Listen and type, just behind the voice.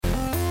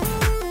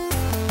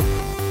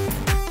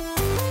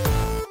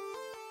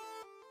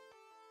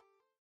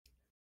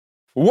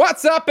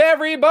What's up,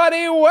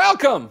 everybody?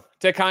 Welcome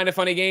to Kinda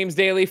Funny Games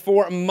Daily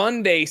for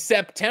Monday,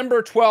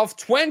 September 12th,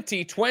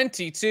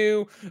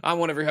 2022. I'm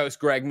one of your hosts,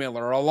 Greg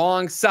Miller,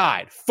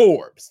 alongside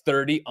Forbes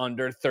 30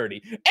 Under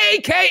 30,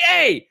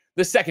 a.k.a.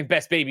 the second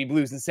best baby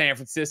blues in San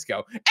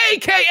Francisco,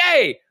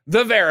 a.k.a.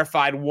 the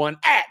verified one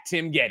at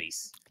Tim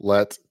Geddes.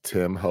 Let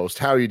Tim host.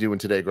 How are you doing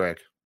today, Greg?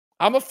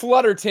 I'm a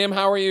flutter, Tim.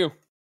 How are you?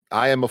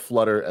 I am a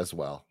flutter as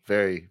well.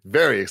 Very,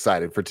 very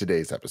excited for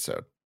today's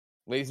episode.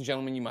 Ladies and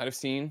gentlemen, you might have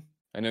seen,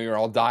 I know you're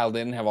all dialed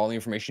in and have all the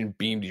information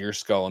beamed to your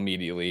skull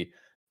immediately.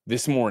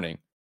 This morning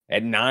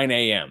at 9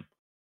 a.m.,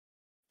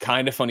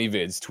 Kinda Funny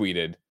Vids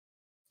tweeted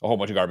a whole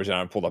bunch of garbage that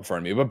I pulled up in front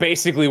of me. But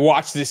basically,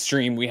 watch this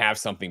stream. We have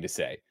something to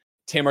say.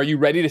 Tim, are you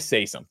ready to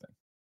say something?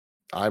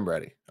 I'm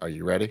ready. Are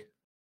you ready?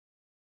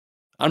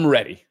 I'm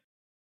ready.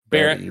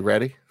 Barrett, are you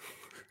ready?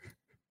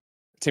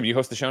 Tim, you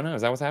host the show now?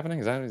 Is that what's happening?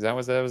 Was that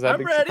I'm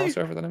big ready.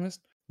 crossover that I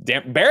missed?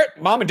 Damn, Barrett,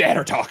 Mom and Dad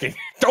are talking.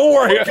 Don't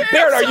worry. Okay,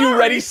 Barrett, are you sorry.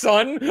 ready,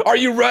 son? Are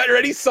you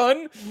ready,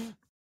 son?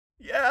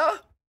 Yeah.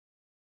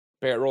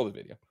 Barrett, roll the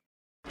video.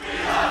 All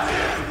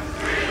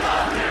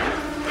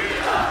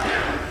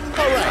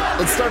right,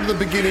 let's start at the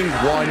beginning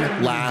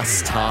one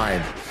last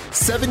time.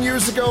 7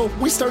 years ago,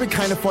 we started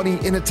Kinda Funny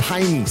in a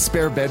tiny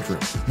spare bedroom.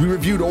 We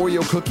reviewed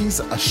Oreo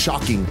cookies, a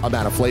shocking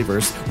amount of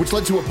flavors, which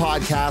led to a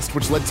podcast,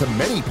 which led to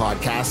many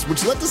podcasts,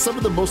 which led to some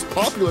of the most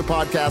popular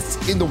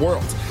podcasts in the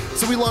world.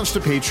 So we launched a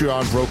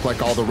Patreon, broke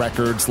like all the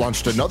records,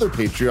 launched another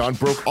Patreon,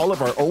 broke all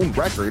of our own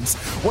records,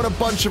 won a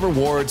bunch of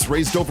awards,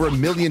 raised over $1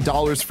 million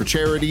for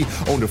charity,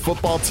 owned a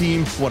football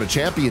team, won a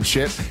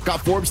championship,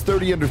 got Forbes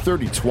 30 Under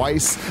 30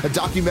 twice. A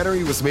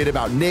documentary was made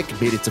about Nick,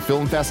 made it to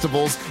film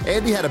festivals,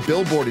 and he had a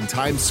billboard in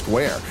Times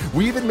Square.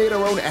 We even made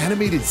our own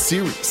animated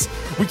series.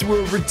 We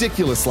threw a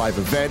ridiculous live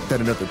event,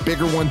 then another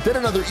bigger one, then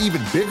another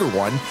even bigger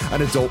one,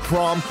 an adult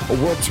prom, a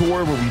world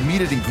tour where we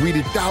meted and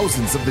greeted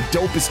thousands of the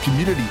dopest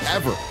community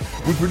ever.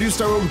 We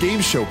produced our own game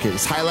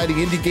showcase,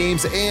 highlighting indie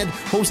games and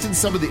hosted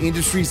some of the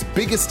industry's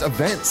biggest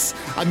events.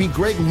 I mean,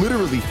 Greg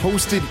literally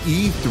hosted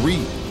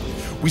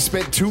E3. We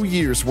spent 2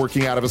 years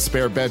working out of a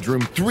spare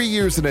bedroom, 3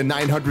 years in a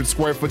 900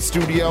 square foot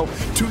studio,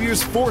 2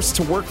 years forced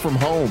to work from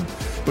home.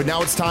 But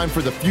now it's time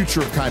for the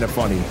future of Kinda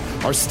Funny,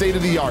 our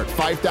state-of-the-art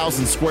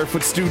 5,000 square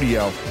foot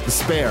studio, the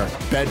spare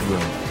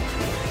bedroom.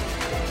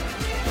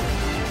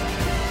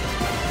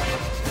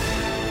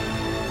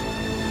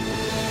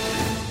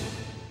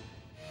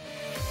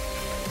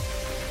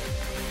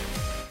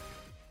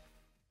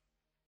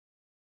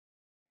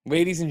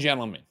 Ladies and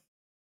gentlemen,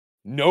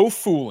 no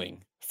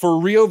fooling. For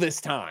real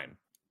this time.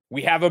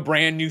 We have a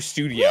brand new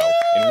studio,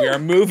 and we are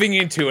moving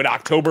into it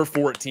October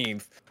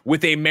 14th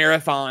with a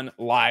marathon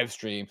live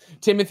stream.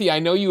 Timothy, I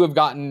know you have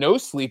gotten no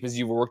sleep as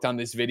you've worked on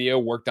this video,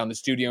 worked on the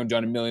studio, and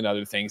done a million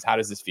other things. How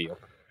does this feel?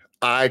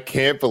 I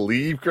can't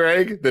believe,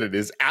 Greg, that it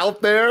is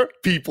out there.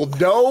 People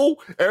know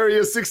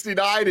Area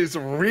 69 is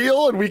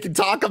real, and we can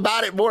talk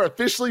about it more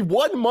officially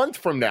 1 month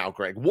from now,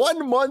 Greg.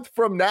 1 month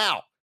from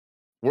now.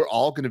 We're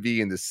all going to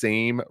be in the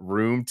same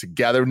room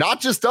together.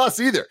 Not just us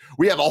either.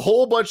 We have a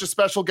whole bunch of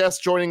special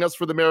guests joining us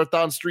for the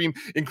marathon stream,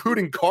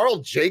 including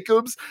Carl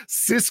Jacobs,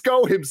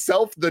 Cisco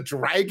himself, the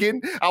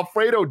Dragon,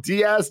 Alfredo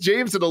Diaz,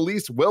 James and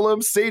Elise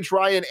Willems, Sage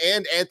Ryan,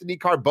 and Anthony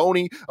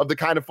Carboni of the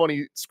Kinda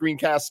Funny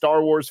screencast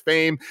Star Wars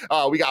fame.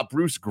 We got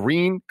Bruce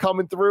Green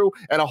coming through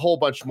and a whole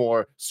bunch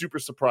more super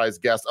surprise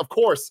guests. Of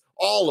course,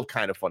 all of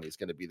Kinda Funny is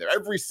going to be there.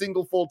 Every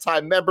single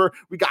full-time member.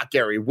 We got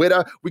Gary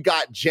Whitta. We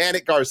got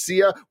Janet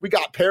Garcia. We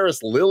got Paris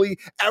Lily.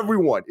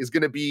 Everyone is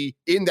going to be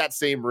in that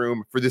same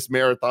room for this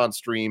marathon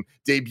stream,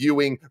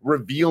 debuting,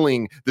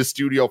 revealing the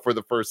studio for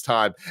the first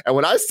time. And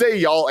when I say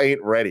y'all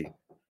ain't ready,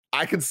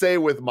 I can say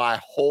with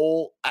my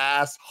whole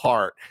ass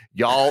heart,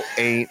 y'all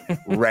ain't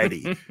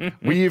ready.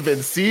 We've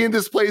been seeing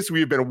this place.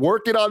 We've been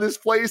working on this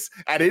place,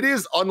 and it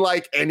is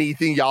unlike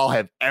anything y'all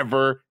have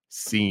ever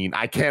seen.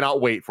 I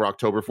cannot wait for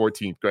October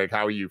 14th. Greg,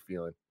 how are you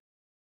feeling?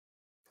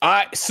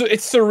 So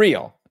it's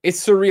surreal. It's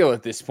surreal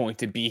at this point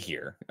to be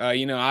here.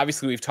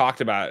 Obviously we've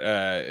talked about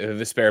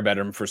the spare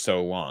bedroom for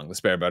so long. The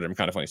spare bedroom,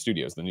 Kinda Funny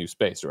Studios, the new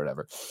space or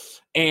whatever.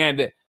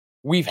 And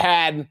we've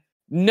had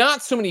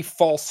not so many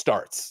false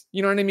starts.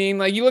 You know what I mean?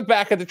 Like, you look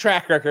back at the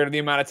track record of the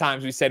amount of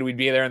times we said we'd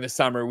be there in the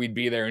summer, we'd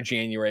be there in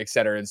January, et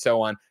cetera, and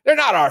so on. They're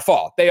not our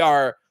fault. They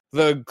are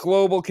the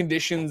global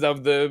conditions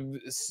of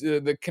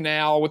the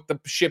canal with the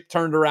ship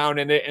turned around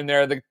in it, and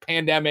they're the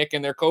pandemic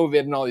and their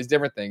COVID and all these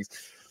different things.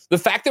 The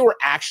fact that we're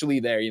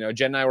actually there,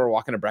 Jen and I were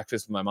walking to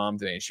breakfast with my mom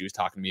today, and she was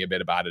talking to me a bit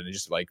about it, and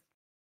just like,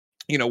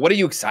 what are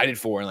you excited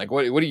for? And like,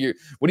 what are you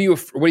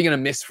going to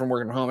miss from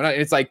working from home? And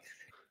it's like,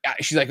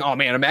 she's like, oh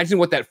man, imagine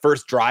what that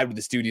first drive to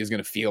the studio is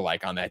going to feel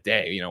like on that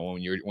day, when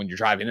you're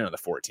driving in on the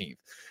 14th.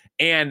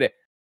 And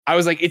I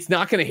was like, it's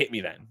not going to hit me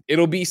then.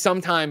 It'll be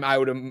sometime, I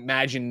would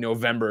imagine,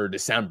 November or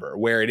December,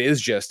 where it is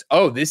just,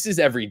 oh, this is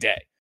every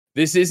day.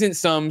 This isn't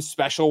some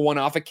special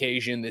one-off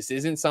occasion. This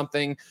isn't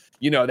something,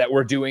 that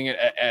we're doing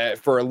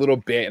for a little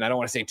bit. And I don't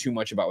want to say too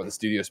much about what the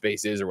studio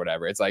space is or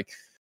whatever. It's like,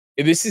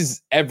 this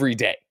is every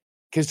day.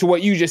 Because to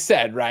what you just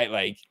said, right?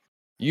 Like,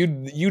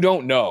 You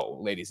don't know,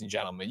 ladies and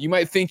gentlemen. You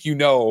might think you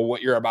know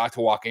what you're about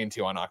to walk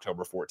into on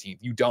October 14th.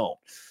 You don't.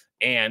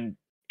 And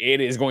it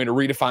is going to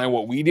redefine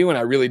what we do. And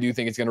I really do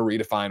think it's going to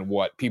redefine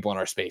what people in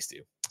our space do.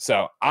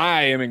 So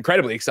I am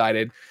incredibly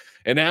excited.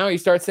 And now you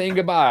start saying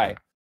goodbye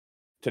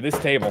to this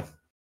table,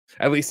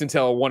 at least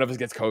until one of us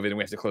gets COVID and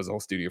we have to close the whole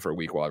studio for a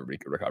week while everybody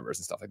recovers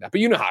and stuff like that. But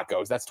you know how it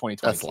goes. That's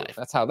 2022.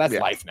 That's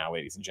life now,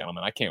 ladies and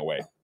gentlemen. I can't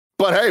wait.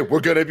 But hey, we're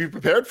going to be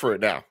prepared for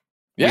it now.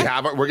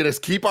 Yeah. We're going to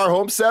keep our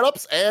home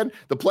setups, and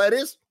the plan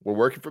is we're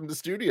working from the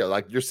studio.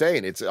 Like you're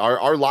saying, it's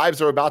our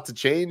lives are about to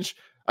change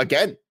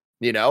again,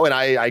 and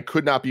I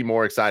could not be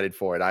more excited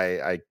for it.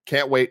 I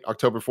can't wait.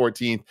 October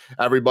 14th,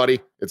 everybody.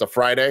 It's a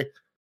Friday.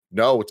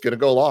 No, it's going to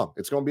go long.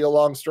 It's going to be a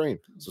long stream.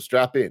 So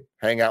strap in,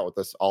 hang out with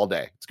us all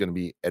day. It's going to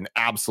be an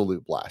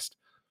absolute blast.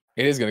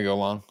 It is going to go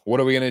long. What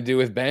are we going to do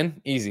with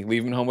Ben? Easy.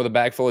 Leave him home with a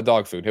bag full of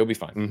dog food. He'll be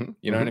fine. Mm-hmm.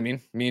 You know what I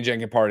mean? Me and Jen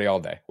can party all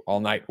day, all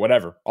night,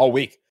 whatever, all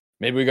week.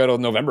 Maybe we go to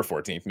November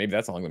 14th. Maybe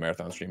that's how long the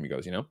marathon stream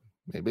goes,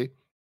 Maybe.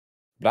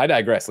 But I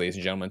digress, ladies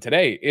and gentlemen.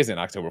 Today isn't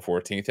October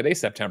 14th. Today's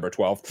September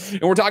 12th.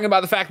 And we're talking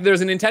about the fact that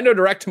there's a Nintendo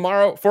Direct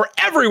tomorrow for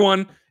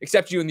everyone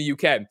except you in the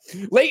UK.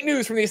 Late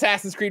news from the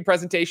Assassin's Creed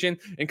presentation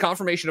and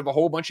confirmation of a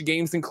whole bunch of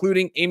games,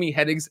 including Amy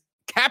Hennig's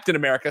Captain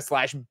America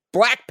 /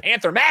 Black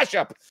Panther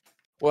mashup.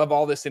 We'll have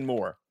all this and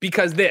more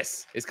because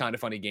this is Kinda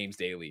Funny Games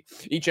Daily.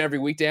 Each and every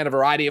weekday on a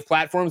variety of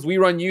platforms, we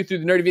run you through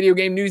the nerdy video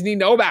game news you need to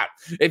know about.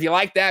 If you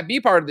like that,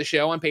 be part of the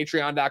show on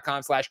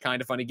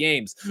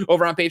patreon.com/kindafunnygames.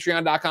 Over on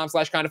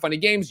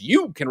patreon.com/kindafunnygames,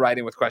 you can write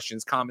in with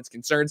questions, comments,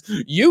 concerns.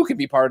 You can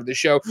be part of the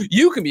show.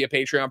 You can be a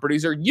Patreon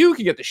producer. You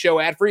can get the show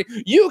ad-free.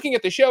 You can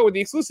get the show with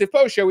the exclusive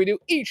post show we do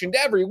each and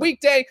every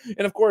weekday.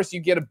 And of course, you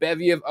get a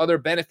bevy of other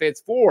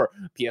benefits for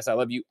PS I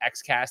Love You,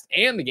 Xcast,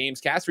 and the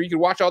Gamescast, where you can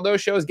watch all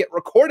those shows get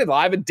recorded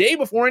live a day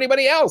before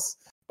anybody else.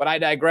 But I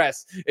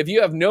digress. If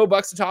you have no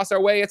bucks to toss our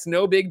way, it's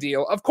no big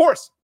deal. Of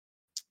course,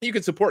 you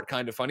can support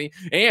Kinda Funny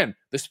and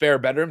the Spare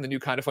Bedroom, the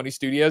new Kinda Funny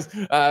Studios,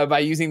 by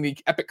using the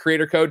Epic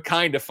creator code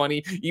Kinda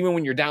Funny. Even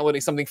when you're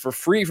downloading something for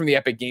free from the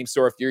Epic Game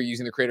Store, if you're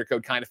using the creator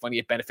code Kinda Funny,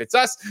 it benefits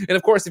us. And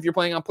of course, if you're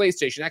playing on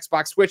PlayStation,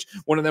 Xbox, Switch,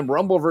 one of them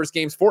Rumbleverse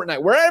games,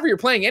 Fortnite, wherever you're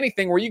playing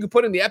anything where you can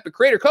put in the Epic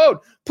creator code,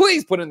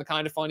 please put in the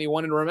Kinda Funny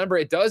one. And remember,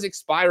 it does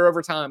expire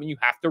over time and you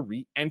have to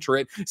re-enter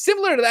it.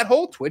 Similar to that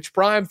whole Twitch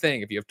Prime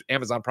thing. If you have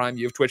Amazon Prime,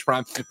 you have Twitch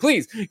Prime,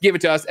 please give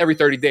it to us every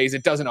 30 days.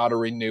 It doesn't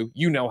auto-renew.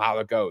 You know how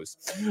it goes.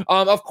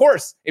 Of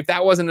course, if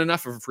that wasn't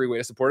enough of a free way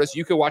to support us,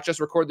 you could watch us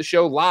record the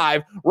show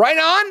live right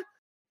on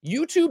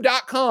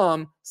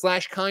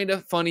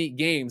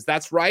youtube.com/kindafunnygames.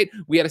 That's right.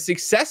 We had a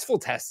successful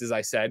test, as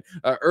I said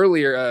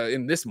earlier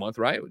in this month,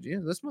 right? Yeah,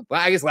 this month.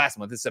 I guess last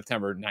month. It's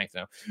September 9th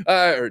now,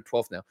 or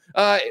 12th now.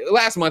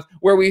 Last month,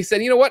 where we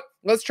said, you know what?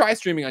 Let's try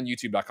streaming on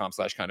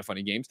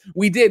youtube.com/kindafunnygames.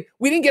 We didn't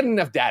get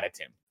enough data,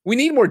 Tim. We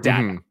need more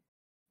data. Mm-hmm.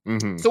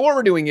 Mm-hmm. So what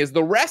we're doing is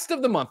the rest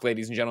of the month,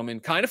 ladies and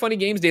gentlemen, Kinda Funny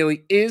Games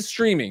Daily is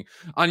streaming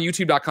on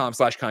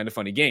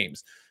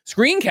youtube.com/kindafunnygames.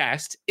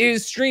 Screencast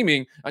is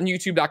streaming on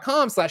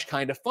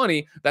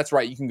youtube.com/kindafunny. That's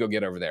right. You can go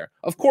get over there.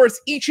 Of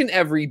course, each and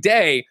every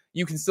day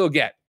you can still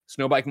get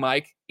Snowbike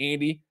Mike,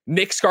 Andy,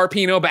 Nick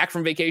Scarpino back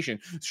from vacation,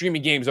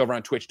 streaming games over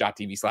on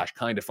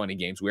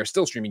twitch.tv/kindafunnygames. We are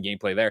still streaming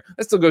gameplay there.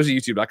 That still goes to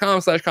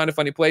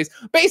youtube.com/kindafunnyplays.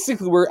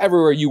 Basically, we're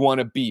everywhere you want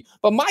to be.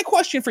 But my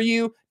question for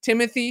you,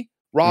 Timothy,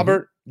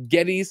 Robert,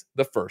 Geddes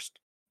the first.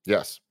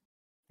 Yes.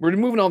 We're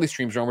moving all these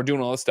streams around. We're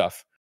doing all this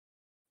stuff.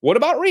 What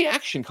about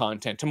reaction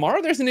content?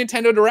 Tomorrow there's a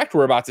Nintendo Direct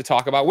we're about to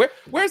talk about.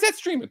 Where's that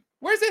streaming?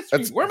 Where's that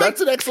streaming?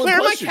 That's an excellent question. Where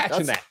am I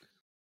catching that?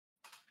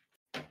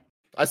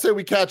 I say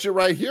we catch it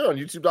right here on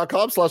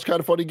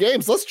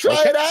youtube.com/kindafunnygames. Let's try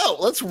it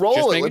out. Let's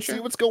roll it. Let's see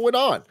what's going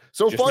on.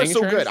 So far,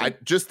 so good. I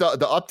just the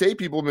update.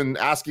 People have been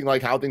asking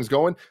like how things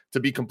going.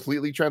 To be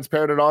completely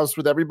transparent and honest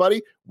with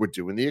everybody, we're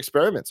doing the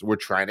experiments. We're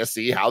trying to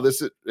see how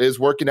this is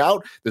working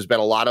out. There's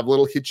been a lot of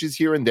little hitches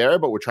here and there,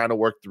 but we're trying to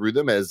work through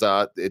them as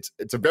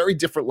it's a very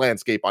different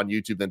landscape on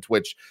YouTube than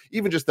Twitch,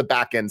 even just the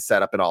back end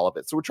setup and all of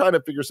it. So we're trying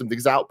to figure some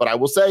things out. But I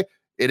will say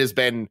it has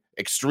been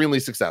extremely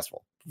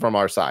successful from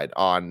our side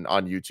on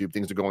YouTube.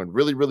 Things are going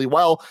really, really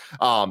well.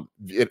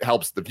 It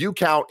helps the view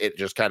count. It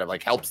just kind of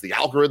like helps the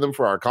algorithm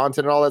for our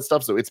content and all that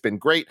stuff. So it's been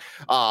great.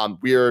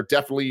 We are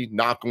definitely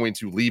not going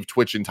to leave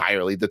Twitch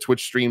entirely. The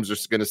Twitch streams are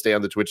going to stay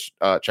on the Twitch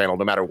channel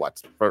no matter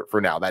what for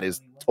now. That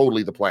is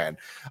totally the plan.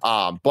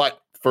 But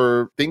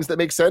for things that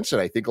make sense,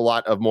 and I think a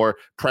lot of more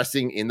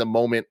pressing in the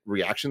moment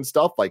reaction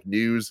stuff like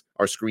news,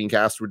 our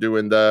screencast, we're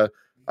doing the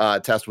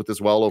test with as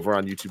well over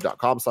on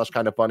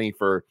youtube.com/kindafunny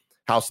for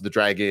House of the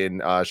Dragon,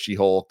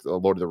 She-Hulk,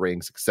 Lord of the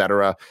Rings,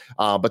 etc.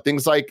 But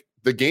things like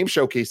the game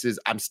showcases,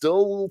 I'm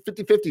still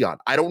 50-50 on.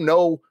 I don't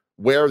know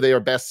where they are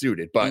best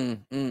suited, but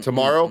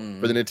tomorrow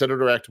for the Nintendo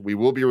Direct, we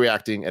will be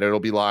reacting and it'll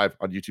be live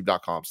on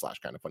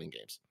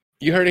youtube.com/kindafunnygames.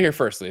 You heard it here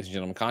first, ladies and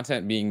gentlemen.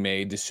 Content being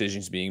made,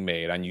 decisions being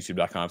made on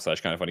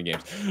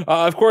youtube.com/kindoffunnygames.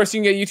 Of course,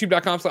 you can get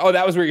youtube.com. Oh,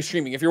 that was where you're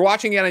streaming. If you're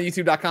watching it on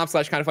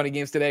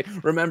youtube.com/kindoffunnygames today,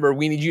 remember,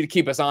 we need you to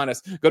keep us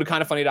honest. Go to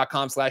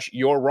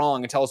kindoffunny.com/you're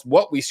wrong and tell us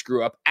what we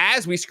screw up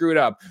as we screw it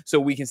up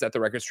so we can set the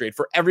record straight.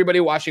 For everybody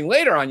watching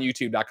later on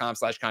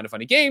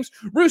youtube.com/kindoffunnygames,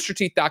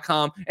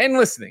 roosterteeth.com, and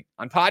listening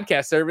on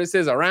podcast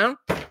services around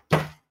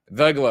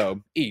the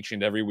globe each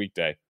and every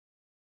weekday.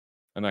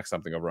 I knocked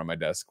something over on my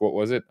desk. What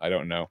was it? I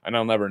don't know. And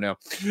I'll never know.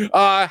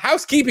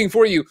 Housekeeping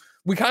for you.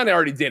 We kind of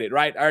already did it,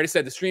 right? I already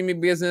said the streaming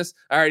business.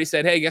 I already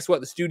said, hey, guess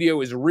what? The studio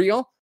is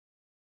real.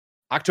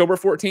 October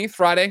 14th,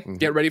 Friday. Mm-hmm.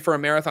 Get ready for a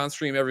marathon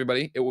stream,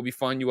 everybody. It will be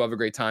fun. You will have a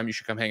great time. You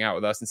should come hang out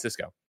with us in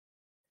Cisco.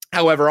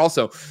 However,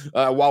 also,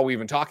 while we've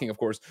been talking, of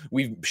course,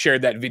 we've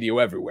shared that video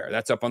everywhere.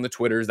 That's up on the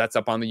Twitters, that's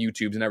up on the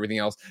YouTubes and everything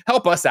else.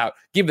 Help us out.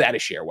 Give that a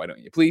share. Why don't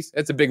you, please?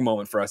 It's a big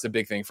moment for us, a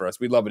big thing for us.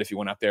 We'd love it if you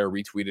went out there,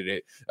 retweeted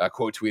it,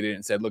 quote tweeted it,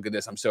 and said, look at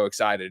this, I'm so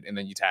excited. And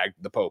then you tagged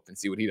the Pope and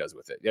see what he does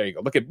with it. There you go.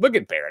 Look at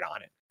Barrett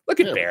on it. Look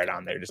at Barrett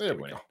on there just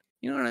doing it.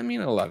 You know what I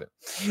mean? I love it.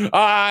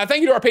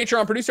 Thank you to our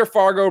Patreon producer,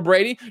 Fargo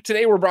Brady.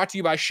 Today, we're brought to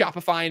you by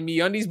Shopify and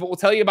MeUndies, but we'll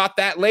tell you about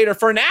that later.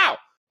 For now,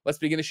 let's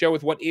begin the show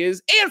with what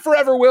is and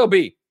forever will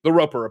be the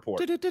Roper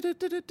Report.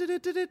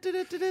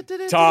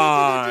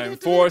 Time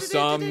for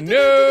some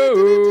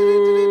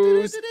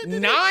news.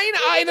 9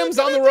 items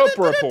on the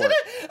Roper Report.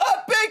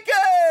 A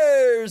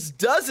baker's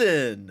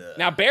dozen.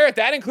 Now, Barrett,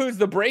 that includes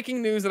the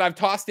breaking news that I've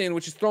tossed in,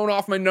 which has thrown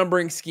off my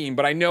numbering scheme,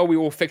 but I know we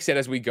will fix it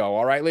as we go.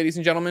 All right, ladies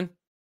and gentlemen?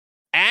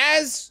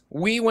 As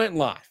we went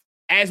live,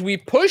 as we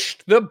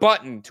pushed the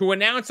button to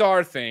announce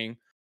our thing,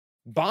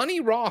 Bonnie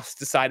Ross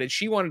decided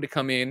she wanted to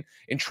come in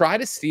and try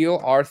to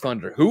steal our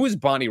thunder. Who is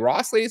Bonnie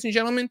Ross, ladies and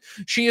gentlemen?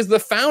 She is the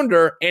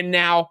founder and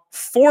now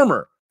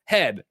former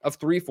head of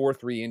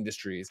 343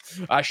 Industries.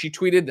 She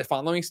tweeted the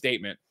following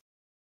statement.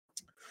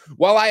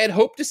 While I had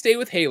hoped to stay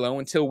with Halo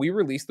until we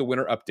release the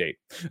winter update,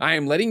 I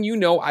am letting you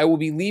know I will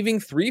be leaving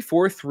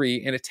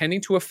 343 and attending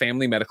to a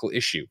family medical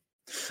issue.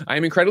 I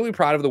am incredibly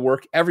proud of the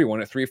work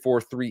everyone at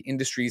 343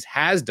 Industries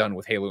has done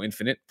with Halo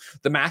Infinite,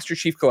 the Master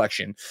Chief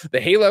Collection,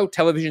 the Halo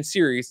television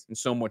series, and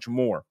so much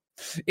more.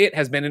 It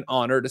has been an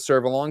honor to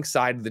serve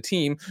alongside the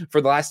team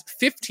for the last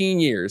 15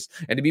 years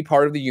and to be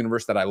part of the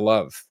universe that I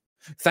love.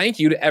 Thank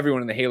you to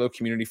everyone in the Halo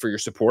community for your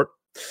support.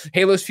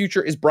 Halo's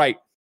future is bright.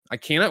 I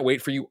cannot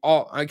wait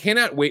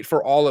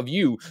for all of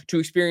you to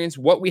experience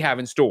what we have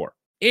in store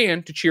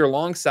and to cheer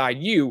alongside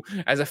you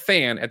as a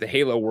fan at the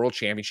Halo World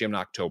Championship in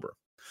October.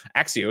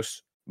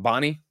 Axios,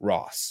 Bonnie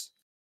Ross.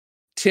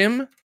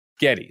 Tim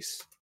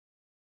Geddes.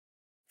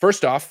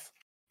 First off,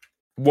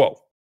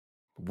 whoa.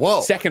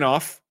 Second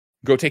off,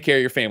 go take care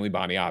of your family,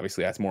 Bonnie.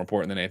 Obviously, that's more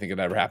important than anything that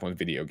ever happened with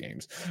video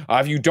games.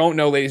 If you don't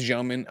know, ladies and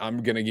gentlemen,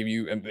 I'm going to give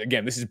you,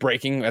 again, this is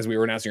breaking as we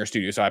were announcing our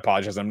studio, so I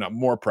apologize. I'm not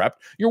more prepped.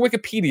 Your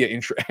Wikipedia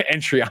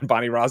entry on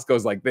Bonnie Ross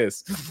goes like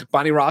this.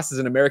 Bonnie Ross is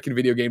an American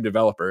video game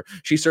developer.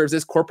 She serves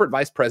as corporate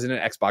vice president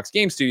at Xbox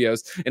Game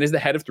Studios and is the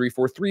head of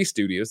 343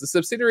 Studios, the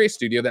subsidiary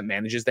studio that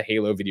manages the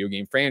Halo video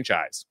game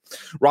franchise.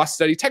 Ross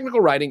studied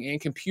technical writing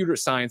and computer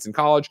science in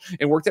college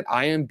and worked at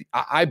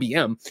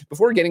IBM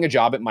before getting a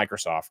job at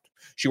Microsoft.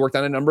 She worked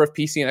on a number of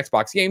PC and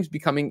Xbox games,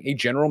 becoming a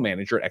general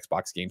manager at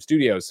Xbox Game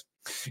Studios.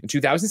 In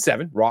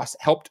 2007, Ross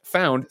helped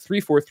found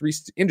 343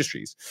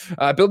 Industries,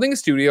 building a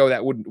studio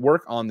that would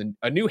work on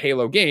a new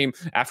Halo game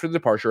after the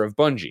departure of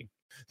Bungie.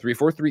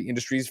 343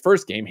 Industries'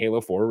 first game, Halo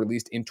 4,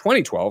 released in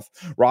 2012.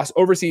 Ross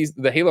oversees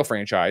the Halo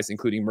franchise,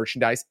 including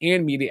merchandise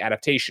and media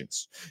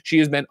adaptations. She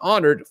has been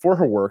honored for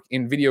her work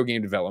in video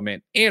game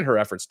development and her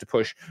efforts to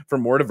push for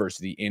more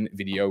diversity in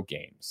video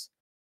games.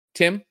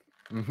 Tim,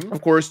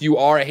 of course, you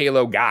are a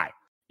Halo guy.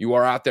 You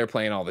are out there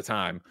playing all the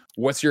time.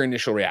 What's your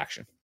initial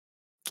reaction?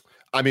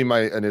 I mean,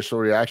 my initial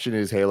reaction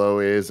is Halo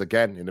is,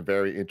 again, in a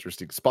very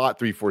interesting spot.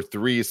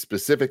 343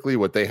 specifically,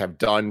 what they have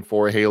done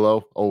for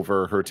Halo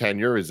over her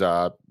tenure is,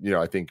 I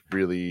think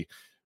really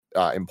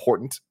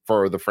important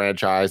for the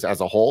franchise as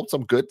a whole.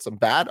 Some good, some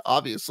bad,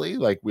 obviously.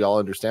 Like, we all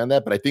understand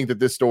that. But I think that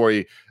this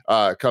story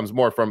comes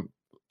more from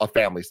a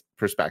family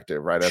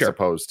perspective, right? As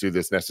opposed to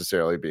this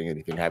necessarily being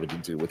anything having to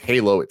do with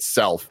Halo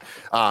itself.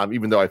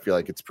 Even though I feel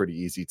like it's pretty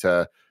easy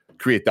to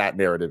create that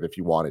narrative if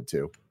you wanted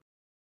to.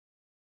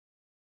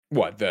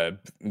 What, the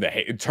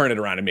turn it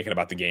around and make it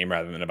about the game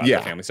rather than about the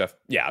family stuff?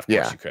 Yeah, of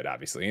course you could,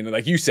 obviously. And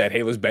like you said,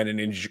 Halo's been an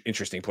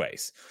interesting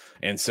place.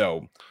 And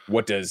so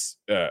what does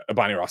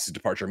Bonnie Ross's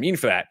departure mean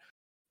for that?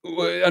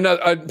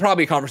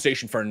 Probably a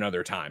conversation for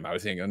another time. I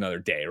was thinking another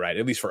day, right?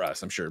 At least for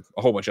us. I'm sure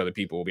a whole bunch of other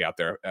people will be out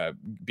there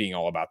being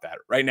all about that.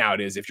 Right now it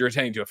is, if you're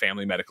attending to a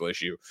family medical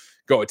issue,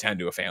 go attend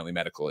to a family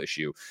medical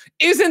issue.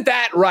 Isn't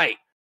that right?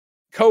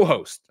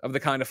 Co-host of the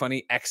Kinda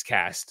Funny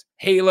Xcast,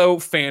 Halo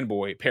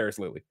fanboy, Paris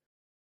Lilly.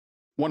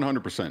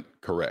 100%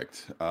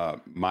 correct.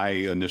 My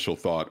initial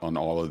thought on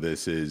all of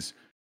this is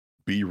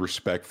be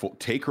respectful.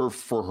 Take her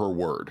for her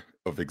word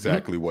of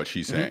exactly what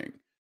she's saying.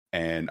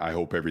 And I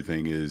hope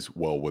everything is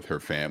well with her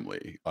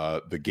family.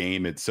 The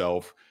game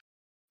itself,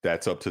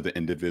 that's up to the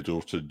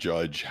individual to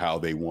judge how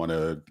they want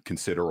to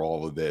consider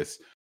all of this.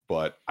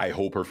 but I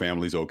hope her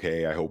family's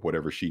okay. I hope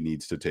whatever she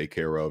needs to take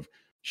care of,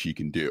 she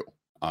can do.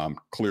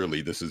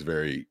 Clearly, this is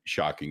very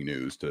shocking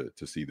news to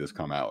see this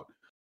come out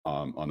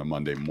on a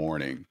Monday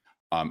morning.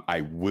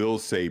 I will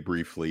say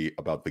briefly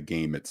about the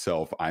game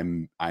itself. I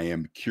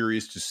am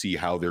curious to see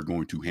how they're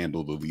going to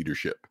handle the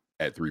leadership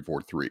at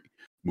 343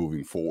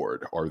 moving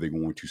forward. Are they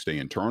going to stay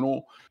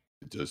internal?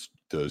 Does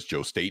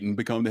Joe Staten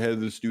become the head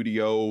of the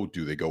studio?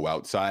 Do they go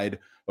outside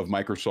of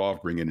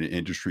Microsoft, bring in an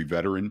industry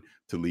veteran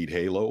to lead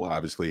Halo?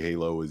 Obviously,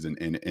 Halo is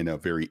in a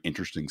very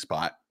interesting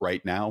spot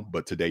right now,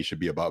 but today should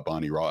be about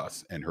Bonnie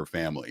Ross and her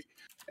family.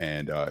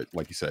 And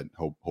like you said,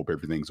 hope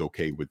everything's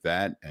okay with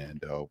that.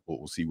 And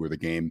we'll see where the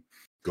game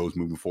goes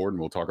moving forward,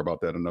 and we'll talk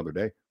about that another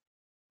day.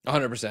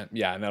 100%.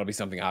 Yeah. And that'll be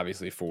something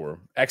obviously for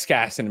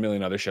XCast and a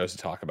million other shows to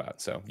talk about.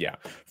 So yeah,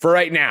 for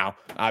right now,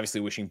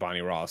 obviously wishing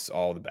Bonnie Ross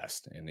all the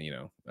best and,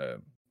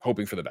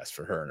 hoping for the best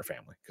for her and her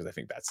family. Cause I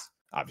think that's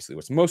obviously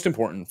what's most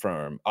important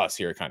from us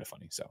here at Kind of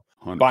Funny. So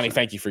 100%. Bonnie,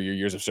 thank you for your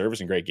years of service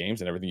and great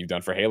games and everything you've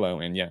done for Halo.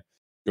 And yeah,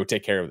 go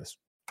take care of this.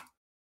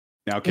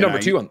 Now,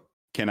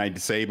 can I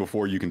say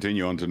before you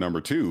continue on to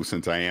number 2,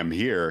 since I am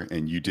here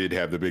and you did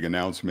have the big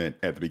announcement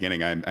at the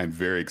beginning, I'm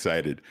very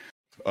excited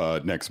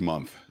next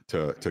month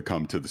to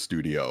come to the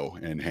studio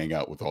and hang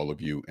out with all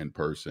of you in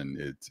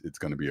person. It's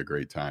going to be a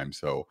great time.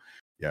 So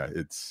yeah,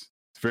 it's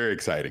very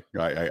exciting.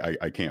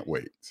 I can't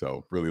wait.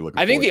 So really looking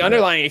forward. I think the to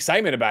underlying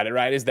excitement about it,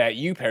 right, is that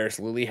you, Paris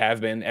Lilly, have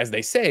been, as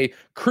they say,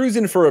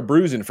 cruising for a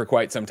bruising for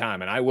quite some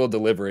time, and I will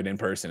deliver it in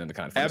person in the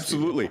Kind of Funny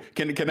Absolutely.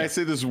 studio. Can I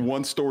say this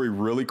one story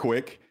really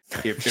quick?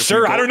 If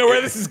sure, I don't know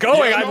where this is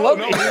going. I'd love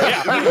it.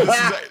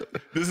 Yeah.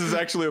 This is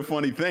actually a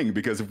funny thing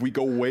because if we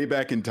go way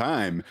back in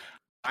time,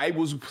 I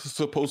was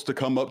supposed to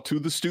come up to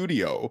the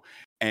studio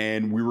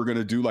and we were going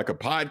to do like a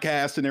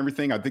podcast and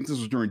everything. I think this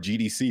was during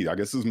GDC. I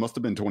guess this must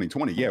have been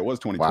 2020. Yeah, it was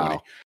 2020.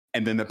 Wow.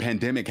 And then the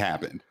pandemic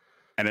happened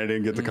and I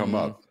didn't get to come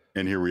up.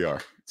 And here we are.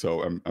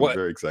 So I'm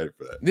very excited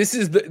for that. This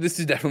is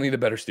definitely the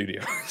better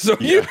studio. So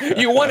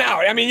you won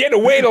out. I mean, you had to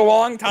wait a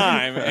long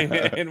time,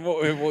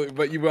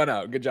 but you won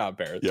out. Good job,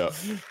 Paris. Yeah.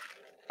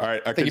 All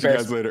right. I'll catch you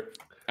guys later.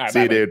 All right,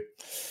 see you, dude.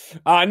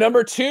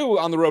 Number 2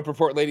 on the Road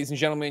Report, ladies and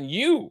gentlemen,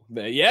 you,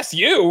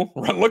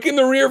 look in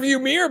the rear view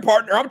mirror,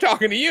 partner. I'm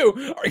talking to you.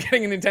 Are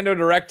getting a Nintendo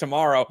Direct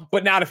tomorrow,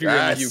 but not if you're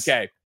in the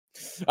UK.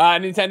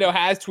 Nintendo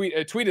has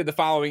tweeted the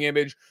following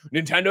image: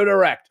 Nintendo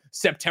Direct,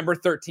 September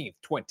 13th,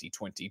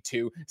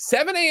 2022,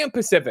 7 a.m.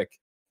 Pacific.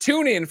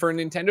 Tune in for a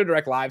Nintendo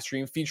Direct live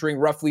stream featuring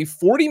roughly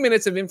 40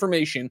 minutes of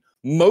information,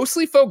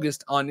 mostly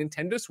focused on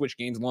Nintendo Switch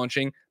games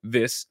launching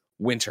this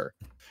winter.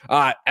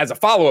 As a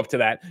follow-up to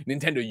that,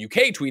 Nintendo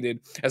UK tweeted,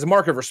 as a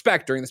mark of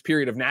respect during this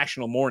period of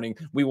national mourning,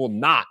 we will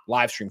not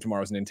live stream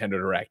tomorrow's Nintendo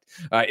Direct.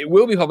 It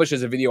will be published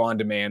as a video on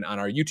demand on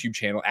our YouTube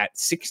channel at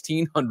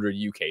 1600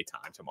 UK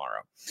time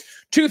tomorrow.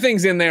 2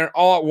 things in there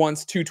all at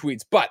once, 2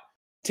 tweets. But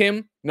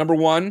Tim, number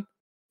 1,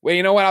 well,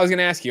 you know what? I was going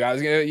to ask you. I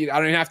don't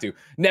even have to.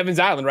 Nevin's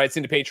Island writes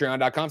into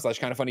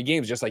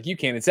patreon.com/kindoffunnygames just like you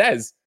can. It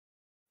says,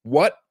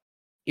 what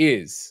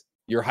is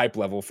your hype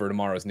level for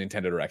tomorrow's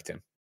Nintendo Direct,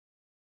 Tim?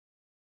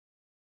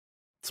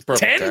 It's a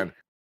perfect 10.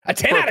 A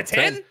 10 out of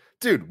 10?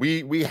 Dude,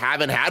 we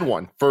haven't had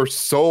one for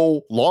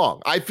so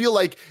long. I feel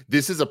like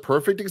this is a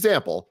perfect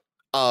example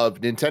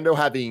of Nintendo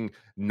having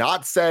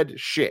not said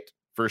shit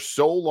for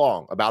so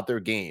long about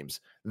their games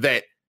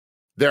that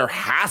there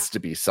has to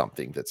be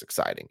something that's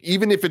exciting.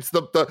 Even if it's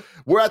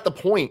we're at the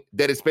point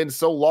that it's been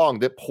so long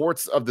that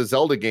ports of the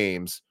Zelda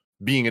games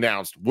being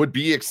announced would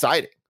be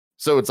exciting.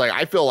 So it's like,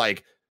 I feel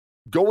like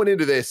going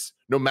into this,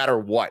 no matter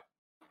what,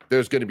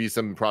 there's going to be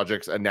some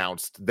projects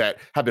announced that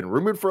have been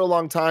rumored for a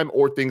long time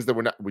or things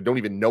that we don't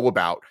even know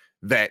about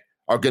that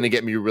are going to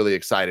get me really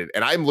excited.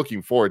 And I'm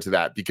looking forward to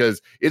that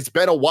because it's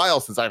been a while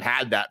since I've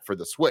had that for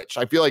the Switch.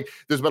 I feel like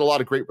there's been a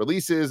lot of great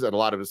releases and a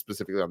lot of it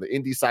specifically on the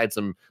indie side,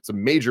 some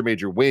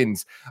major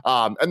wins.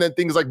 And then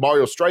things like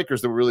Mario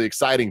Strikers that were really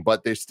exciting,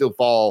 but they still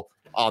fall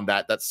on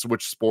that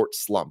Switch sports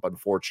slump,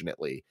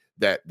 unfortunately,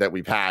 that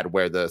we've had,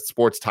 where the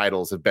sports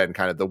titles have been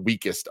kind of the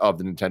weakest of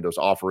the Nintendo's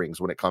offerings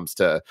when it comes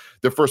to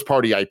the first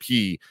party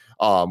IP,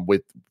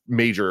 with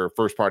major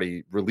first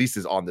party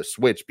releases on the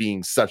Switch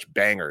being such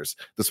bangers.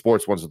 The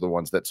sports ones are the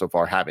ones that so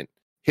far haven't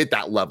hit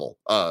that level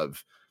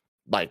of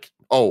like,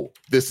 oh,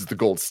 this is the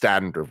gold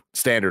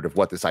standard of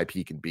what this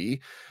IP can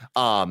be.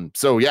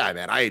 So yeah,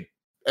 man, I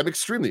am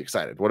extremely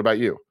excited. What about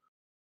you?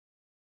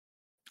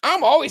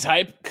 I'm always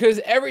hyped because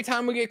every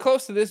time we get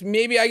close to this,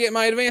 maybe I get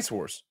my Advance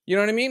Wars. You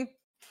know what I mean?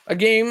 A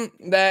game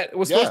that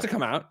was supposed to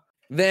come out.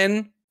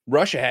 Then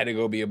Russia had to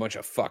go be a bunch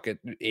of fucking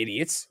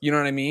idiots. You know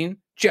what I mean?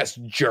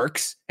 Just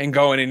jerks and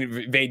go and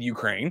invade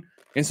Ukraine.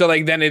 And so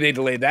like then they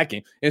delayed that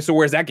game. And so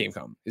where's that game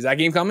coming? Is that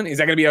game coming? Is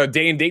that going to be a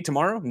day and date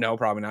tomorrow? No,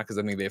 probably not, because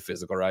I think they have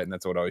physical, right? And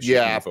that's what I always shoot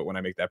my foot when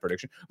I make that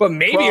prediction. But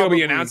maybe it'll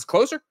be announced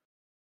closer.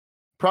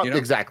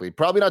 Exactly.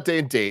 Probably not day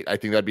and date. I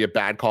think that'd be a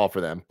bad call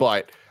for them.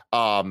 But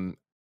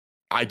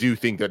I do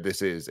think that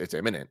it's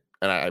imminent.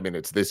 And I mean,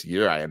 it's this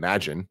year, I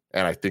imagine.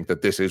 And I think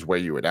that this is where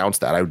you announce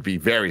that. I would be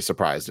very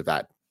surprised if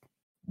that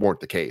weren't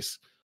the case.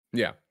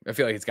 Yeah, I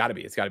feel like it's got to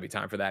be. It's got to be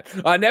time for that.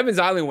 Nevin's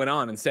Island went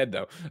on and said,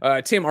 though,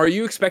 Tim, are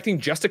you expecting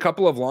just a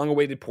couple of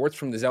long-awaited ports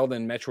from the Zelda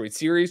and Metroid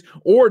series,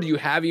 or do you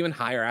have even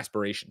higher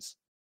aspirations?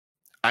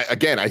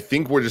 I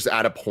think we're just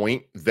at a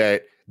point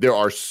that there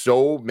are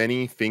so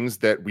many things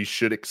that we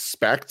should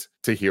expect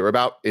to hear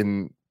about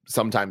in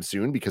sometime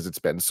soon because it's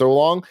been so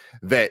long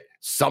that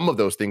some of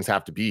those things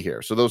have to be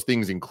here. So those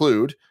things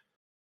include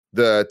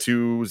the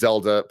 2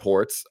 Zelda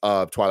ports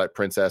of Twilight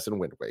Princess and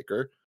Wind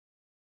Waker,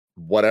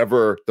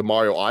 whatever the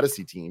Mario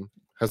Odyssey team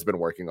has been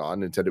working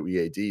on, Nintendo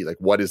EAD. Like,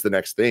 what is the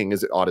next thing?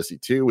 Is it Odyssey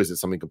 2? Is it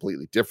something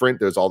completely different?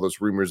 There's all those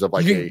rumors of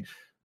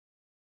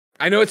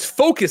I know it's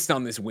focused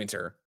on this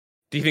winter.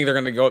 Do you think they're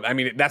going to go? I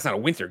mean, that's not a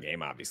winter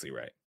game, obviously,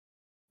 right?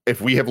 If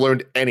we have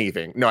learned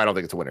anything, no, I don't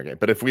think it's a winter game,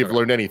 but if we have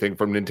learned anything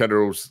from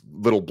Nintendo's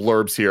little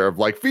blurbs here of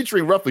like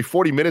featuring roughly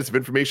 40 minutes of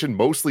information,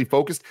 mostly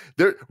focused,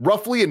 they're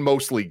roughly and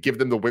mostly give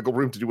them the wiggle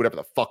room to do whatever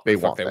the fuck they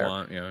want.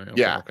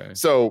 Yeah. Okay.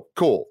 So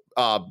cool.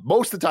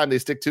 Most of the time they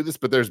stick to this,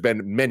 but there's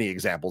been many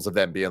examples of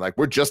them being like,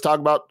 we're just talking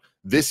about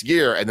this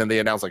year, and then they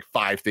announce like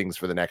 5 things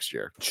for the next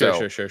year.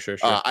 Sure.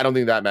 I don't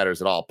think that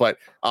matters at all. But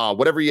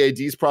whatever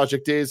EAD's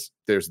project is,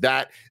 there's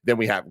that. Then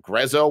we have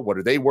Grezzo. What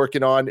are they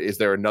working on? Is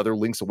there another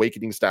Link's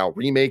Awakening style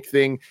remake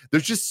thing?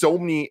 There's just so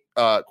many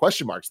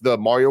question marks. The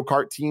Mario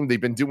Kart team,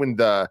 they've been doing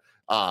the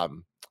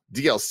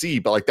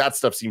DLC, but like that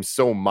stuff seems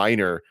so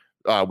minor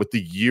with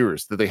the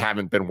years that they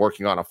haven't been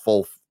working on a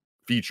full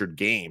featured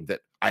game that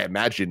I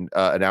imagine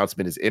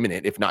announcement is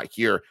imminent, if not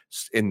here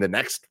in the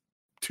next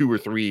 2 or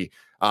 3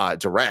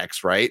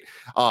 directs, right?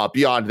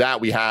 Beyond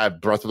that, we have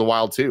Breath of the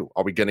Wild 2.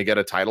 Are we going to get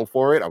a title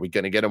for it? Are we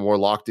going to get a more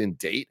locked in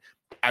date?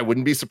 I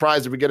wouldn't be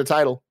surprised if we get a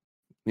title.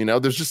 You know,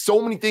 there's just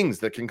so many things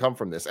that can come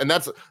from this. And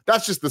that's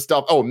just the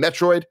stuff. Oh,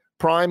 Metroid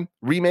Prime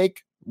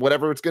remake,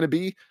 whatever it's going to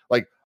be.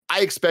 Like, I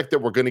expect that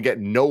we're going to get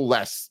no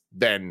less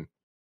than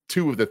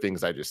 2 of the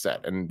things I just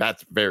said. And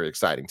that's very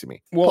exciting to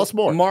me. Well, plus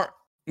more.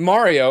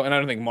 Mario, and I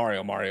don't think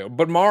Mario,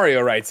 but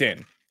Mario writes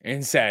in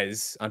and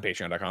says on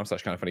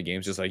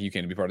patreon.com/kindoffunnygames, just like you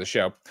can be part of the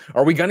show,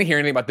 are we going to hear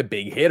anything about the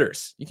big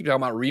hitters? You keep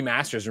talking about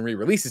remasters and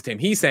re-releases, Tim.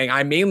 He's saying,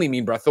 I mainly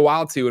mean Breath of the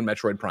Wild 2 and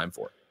Metroid Prime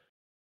 4.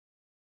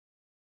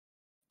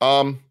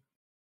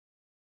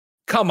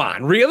 Come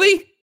on,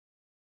 really?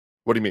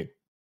 What do you mean?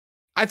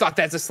 I thought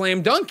that's a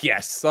slam dunk,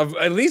 yes. Of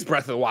at least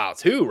Breath of the Wild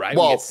 2, right?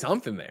 Well, we get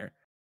something there.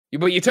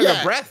 But you took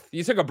a breath.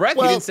 You took a breath.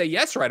 Well, you didn't say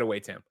yes right away,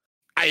 Tim.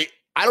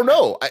 I don't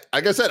know.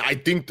 Like I said, I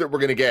think that we're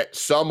going to get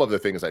some of the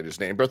things I just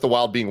named, Breath of the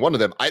Wild being one of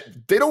them.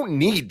 They don't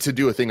need to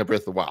do a thing of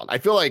Breath of the Wild. I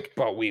feel like...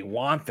 But we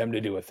want them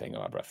to do a thing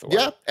about Breath of the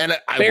Wild. Yeah. And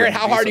Barrett,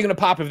 how hard are you going to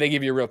pop if they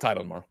give you a real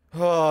title tomorrow?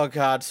 Oh,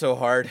 God, so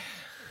hard.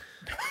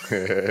 And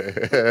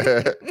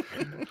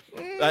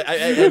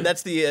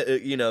that's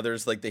the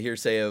there's like the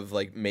hearsay of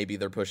like maybe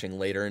they're pushing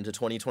later into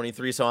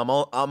 2023. So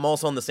I'm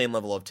also on the same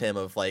level of Tim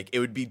of like it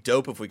would be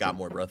dope if we got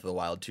more Breath of the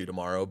Wild 2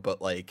 tomorrow,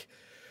 but like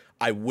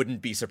I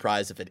wouldn't be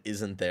surprised if it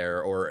isn't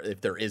there or if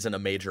there isn't a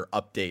major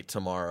update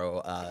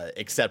tomorrow,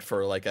 except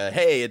for like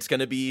hey, it's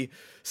gonna be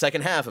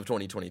second half of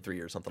 2023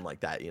 or something like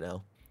that, you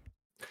know.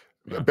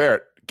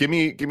 Barrett, give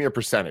me a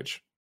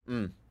percentage.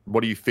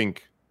 What do you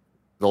think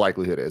the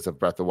likelihood is of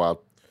Breath of the Wild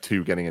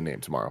 2 getting a name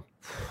tomorrow?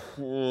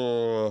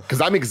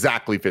 Because I'm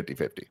exactly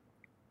 50-50.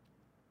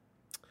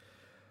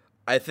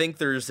 I think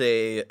there's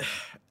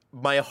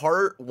my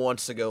heart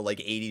wants to go like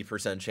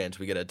 80% chance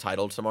we get a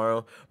title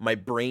tomorrow. My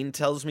brain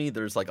tells me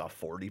there's like a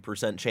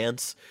 40%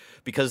 chance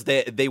because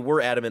they were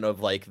adamant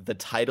of like the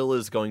title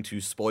is going to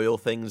spoil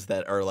things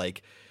that are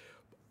like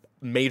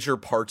major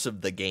parts of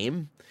the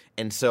game.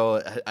 And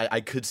so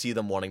I could see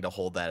them wanting to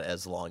hold that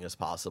as long as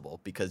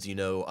possible because, you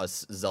know,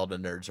 us Zelda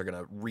nerds are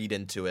going to read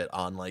into it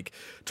on like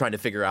trying to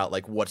figure out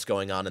like what's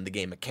going on in the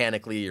game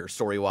mechanically or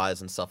story wise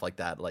and stuff like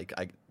that. Like,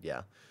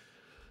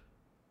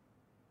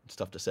 it's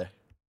tough to say.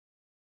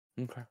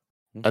 Okay.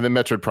 And then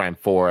Metroid Prime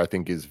 4, I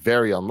think, is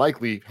very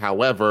unlikely.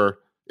 However,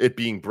 it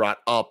being brought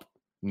up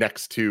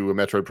next to a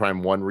Metroid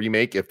Prime 1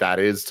 remake, if that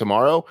is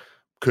tomorrow,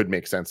 could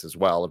make sense as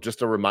well. Of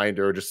just a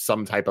reminder, just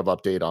some type of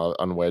update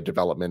on where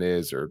development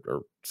is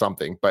or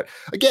something. But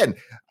again,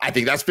 I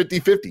think that's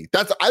 50-50.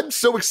 I'm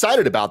so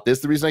excited about this.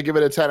 The reason I give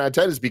it a 10 out of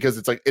 10 is because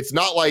it's like, it's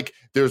not like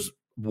there's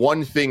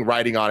one thing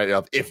writing on it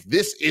of if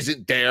this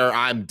isn't there,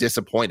 I'm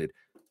disappointed.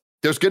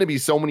 There's going to be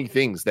so many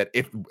things that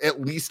if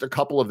at least a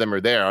couple of them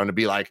are there, I'm going to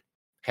be like,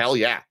 hell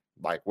yeah.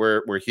 Like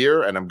we're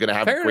here and I'm going to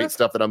have great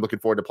stuff that I'm looking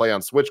forward to play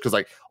on Switch. Cause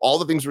like all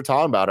the things we're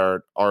talking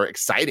about are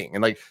exciting.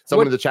 And like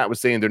someone in the chat was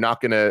saying, they're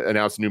not going to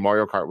announce a new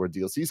Mario Kart where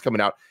DLC is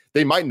coming out.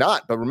 They might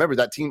not, but remember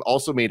that team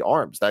also made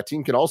ARMS. That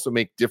team can also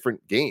make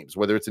different games,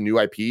 whether it's a new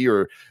IP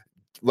or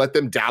let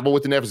them dabble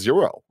with an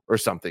F-Zero or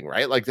something,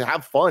 right? Like to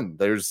have fun.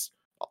 There's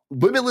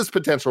limitless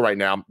potential right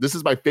now. This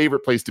is my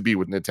favorite place to be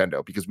with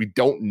Nintendo because we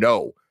don't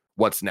know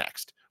what's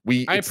next.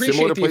 It's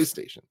similar to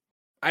PlayStation.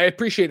 I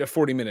appreciate a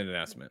 40-minute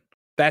announcement.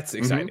 That's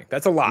exciting. Mm-hmm.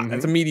 That's a lot.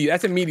 Mm-hmm.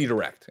 That's a meaty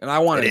direct. And I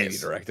want a meaty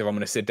direct if I'm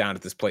going to sit down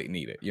at this plate and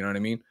eat it. You know what I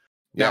mean?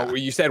 Yeah. Now,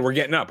 you said we're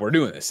getting up. We're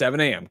doing this. 7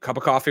 a.m. Cup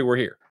of coffee. We're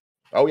here.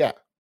 Oh, yeah.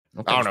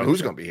 Okay, I don't know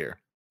who's going to be here,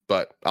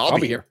 but I'll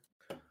be here.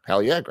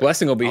 Hell yeah. Greg.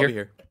 Blessing will be I'll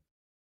here.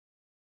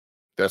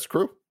 That's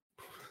true.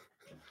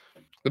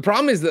 The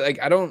problem is that,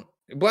 like,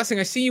 Blessing,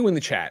 I see you in the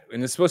chat,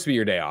 and it's supposed to be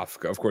your day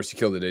off. Of course, you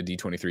killed it at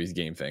D23's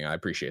game thing. I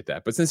appreciate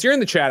that. But since you're in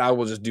the chat, I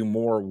will just do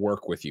more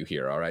work with you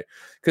here, all right?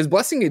 Because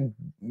Blessing,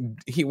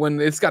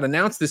 when it's got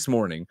announced this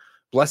morning,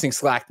 Blessing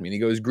slacked me, and he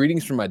goes,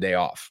 "Greetings from my day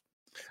off.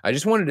 I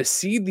just wanted to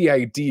seed the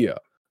idea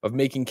of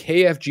making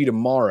KFG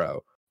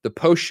tomorrow the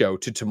post show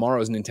to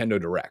tomorrow's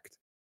Nintendo Direct."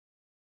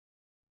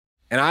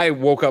 And I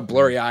woke up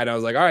blurry-eyed. I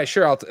was like, all right,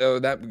 sure,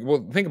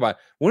 well, think about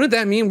it. Wouldn't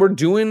that mean we're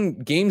doing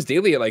games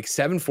daily at like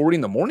 7:40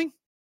 in the morning?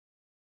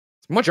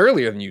 It's much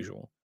earlier than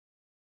usual.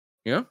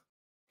 Yeah?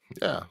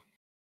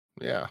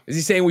 Yeah. Is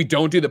he saying we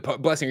don't do the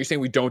Blessing? Are you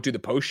saying we don't do the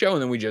post show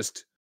and then we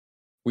just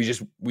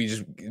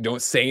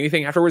don't say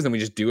anything afterwards and we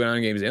just do it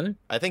on Games Daily?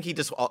 I think he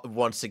just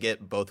wants to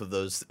get both of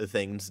those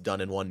things done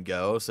in one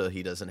go, so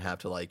he doesn't have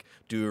to like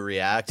do a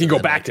react. He can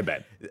go back to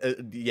bed.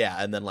 Yeah,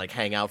 and then like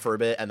hang out for a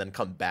bit, and then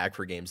come back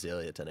for Games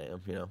Daily at 10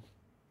 a.m. You know.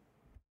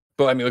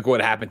 But I mean, look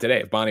what happened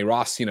today. If Bonnie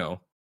Ross,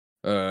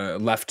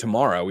 left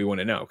tomorrow, we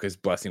wouldn't know because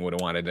Blessing would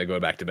have wanted to go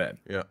back to bed.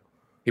 Yeah.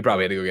 He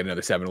probably had to go get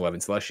another 7-Eleven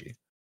slushie.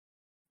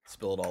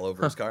 Spill it all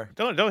over his car.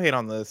 Don't hate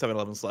on the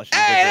 7-Eleven slushie.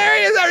 Hey, there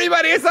he is,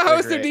 everybody. It's the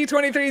host of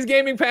D23's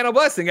gaming panel,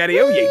 Blessing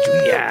Adeoye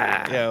Jr.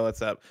 Yeah,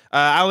 what's up?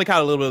 I only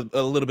caught a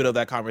little bit of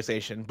that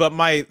conversation, but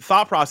my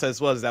thought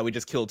process was that we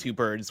just killed two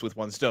birds with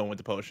one stone with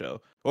the post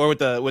show, or with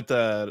the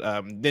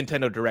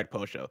Nintendo Direct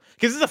post show,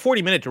 because it's a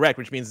 40-minute Direct,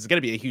 which means it's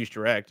going to be a huge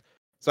Direct.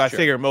 So I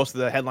figure most of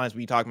the headlines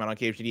we talking about on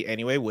KFGD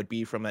anyway would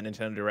be from that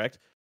Nintendo Direct,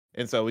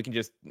 and so we can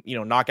just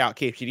knock out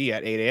KFGD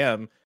at 8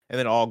 a.m. and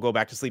then all go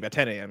back to sleep at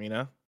 10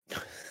 a.m.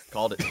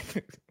 Called it.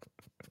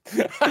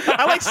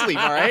 I like sleep,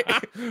 all right?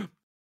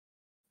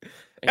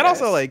 And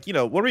also, like, what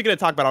are we going to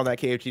talk about on that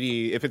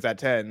KFGD if it's at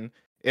 10,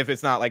 if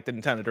it's not like the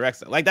Nintendo Direct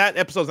stuff? Like, that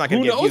episode's not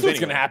going to get Who knows what's anyway.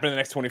 going to happen in the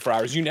next 24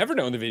 hours? You never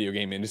know in the video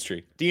game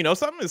industry. Do you know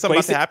something? Is something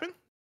about to happen?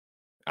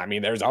 I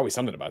mean, there's always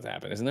something about to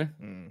happen, isn't there?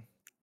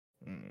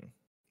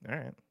 All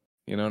right.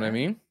 You know what I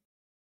mean?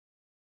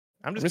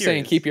 I'm just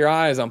saying, keep your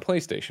eyes on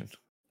PlayStation.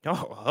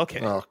 Oh,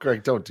 okay. Oh,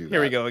 Greg, don't do that. Here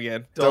we go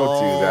again.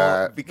 Don't do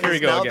that. Because Here we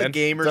go now again. the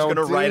gamer's Don't going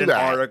to do write an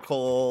that.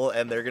 article,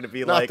 and they're going to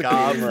be Not like, the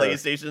gamer.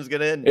 PlayStation's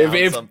going to announce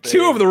If something.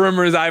 two of the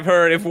rumors I've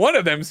heard, if one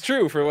of them's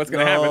true for what's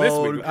going to happen this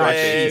week.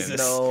 Greg, Jesus.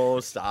 no,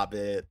 stop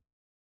it.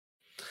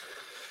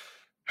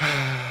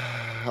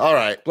 All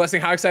right.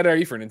 Blessing, how excited are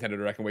you for Nintendo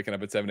Direct and waking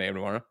up at 7 a.m.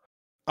 tomorrow?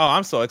 Oh,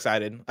 I'm so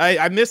excited.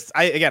 I missed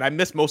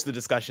most of the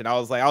discussion. I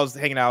was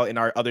hanging out in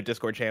our other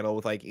Discord channel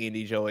with like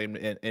Andy, Joey,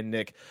 and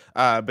Nick.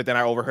 But then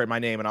I overheard my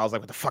name and I was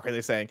like, what the fuck are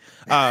they saying?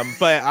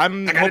 But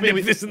I'm hoping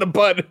nip this in the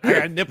bud. I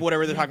gotta nip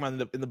whatever they're talking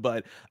about in the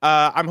bud.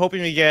 I'm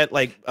hoping we get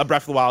like a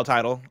Breath of the Wild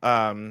title.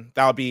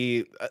 That would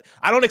be.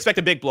 I don't expect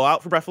a big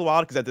blowout for Breath of the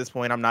Wild because at this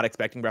point I'm not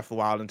expecting Breath of the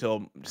Wild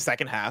until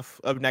second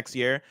half of next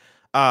year.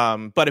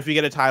 But if we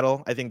get a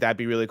title, I think that'd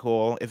be really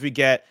cool. If we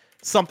get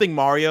something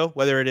Mario,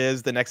 whether it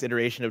is the next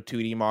iteration of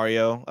 2D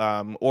Mario,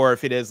 or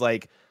if it is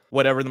like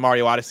whatever the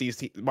Mario Odyssey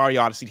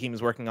team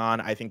is working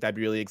on, I think that'd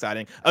be really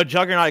exciting. A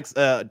Juggernaut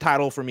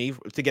title for me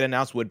to get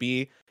announced would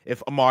be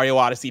if a Mario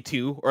Odyssey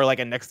 2 or like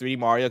a next 3D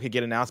Mario could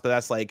get announced, but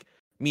that's like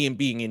me and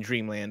being in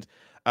Dreamland,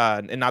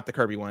 and not the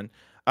Kirby one.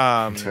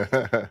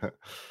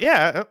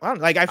 Yeah,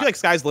 like I feel like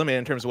sky's the limit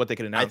in terms of what they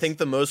could announce. I think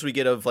the most we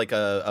get of like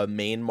a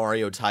main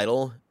Mario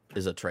title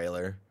is a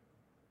trailer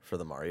for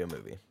the Mario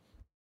movie.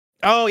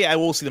 Oh yeah,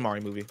 we'll see the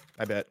Mario movie.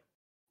 I bet.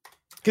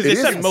 Because It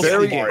they said is most of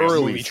very the games.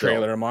 early movie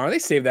trailer tomorrow. They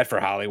saved that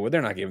for Hollywood.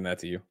 They're not giving that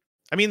to you.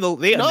 I mean,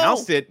 they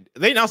announced it.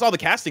 They announced all the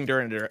casting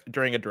during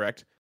a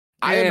direct.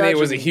 And it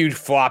was a huge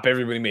flop.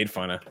 Everybody made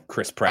fun of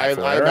Chris Pratt.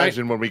 I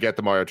imagine when we get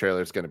the Mario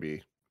trailer, it's going to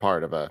be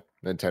part of a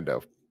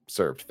Nintendo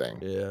served thing.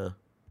 Yeah.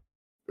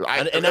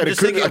 And I'm just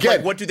thinking, again,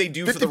 like, what do they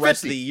do for the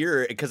rest of the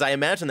year? Because I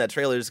imagine that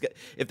trailer is,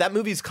 if that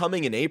movie's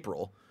coming in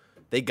April,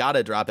 they got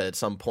to drop it at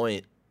some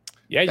point.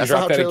 Yeah, you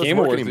dropped that at Game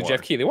Awards with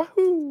Jeff Keighley.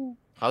 Wahoo!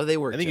 How do they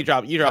work? I think you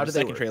dropped the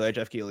second trailer at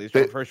Jeff Keighley's.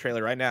 The first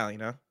trailer right now,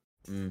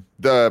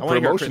 The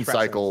promotion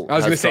cycle. I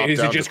was going to say, is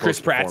it just Chris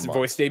Pratt's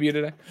voice debut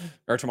today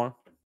or tomorrow?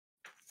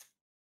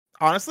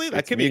 Honestly,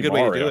 that could be a good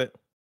way to do it.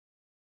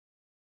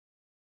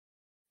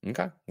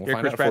 Okay, we'll Hear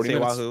find Chris out Pratt 40 say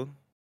minutes.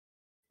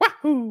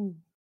 Wahoo!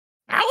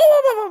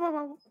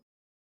 Wahoo!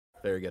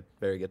 Very good,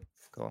 very good.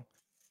 Cool.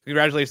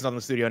 Congratulations on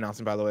the studio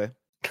announcement, by the way.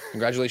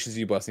 Congratulations to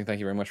you, Blessing. Thank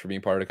you very much for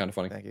being part of it. Kind of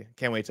funny. Thank you.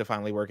 Can't wait to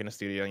finally work in a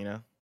studio.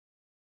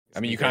 I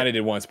mean, you kind of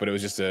did once, but it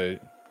was just a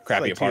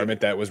crappy like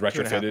apartment that was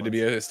 2.5 retrofitted to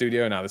be a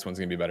studio. Now this one's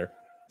going to be better.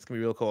 It's going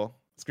to be real cool.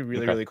 It's going to be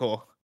really, really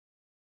cool.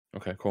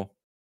 Okay, cool.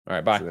 All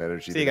right, bye.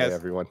 Energy See you guys,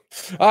 everyone.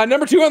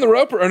 Number 2 on the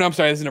Roper. Or no, I'm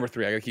sorry, this is number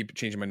 3. I gotta keep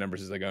changing my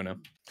numbers as I go now.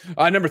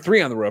 Number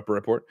 3 on the Roper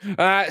report.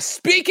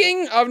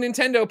 Speaking of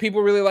Nintendo,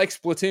 people really like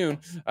Splatoon.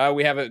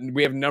 We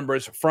have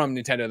numbers from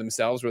Nintendo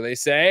themselves where they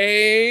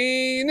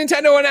say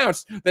Nintendo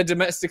announced that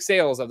domestic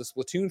sales of the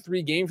Splatoon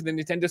 3 game for the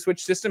Nintendo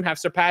Switch system have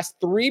surpassed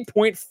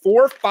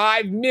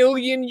 3.45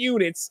 million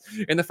units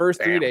in the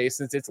first 3 days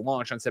since its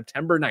launch on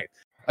September 9th.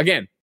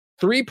 Again,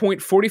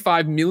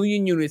 3.45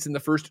 million units in the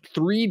first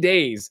 3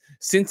 days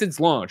since its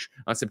launch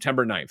on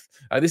September 9th.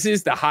 This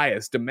is the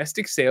highest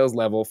domestic sales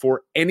level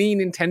for any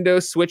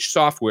Nintendo Switch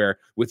software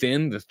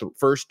within the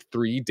first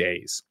 3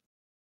 days.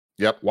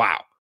 Yep.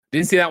 Wow.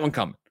 Didn't see that one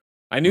coming.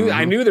 I knew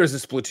there was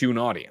a Splatoon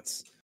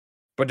audience.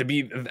 But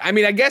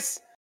I guess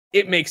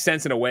it makes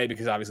sense in a way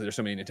because obviously there's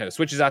so many Nintendo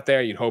Switches out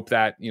there. You'd hope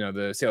that,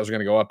 the sales are going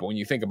to go up. But when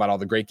you think about all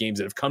the great games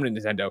that have come to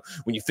Nintendo,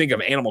 when you think of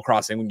Animal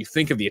Crossing, when you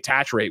think of the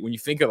attach rate, when you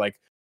think of like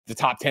the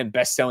top 10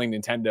 best-selling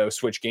Nintendo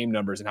Switch game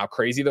numbers and how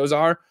crazy those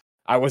are,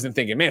 I wasn't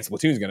thinking, man,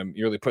 Splatoon's going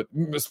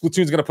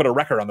to put a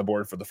record on the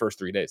board for the first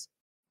 3 days.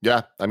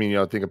 Yeah, I mean,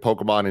 think of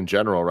Pokemon in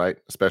general, right?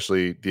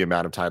 Especially the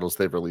amount of titles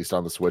they've released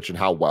on the Switch and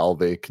how well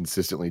they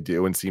consistently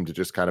do and seem to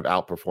just kind of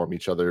outperform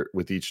each other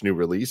with each new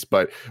release.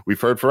 But we've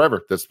heard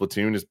forever that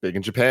Splatoon is big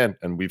in Japan,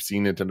 and we've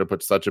seen Nintendo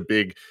put such a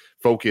big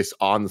focus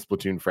on the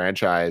Splatoon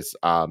franchise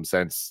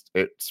since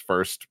its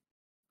first,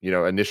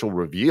 initial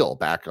reveal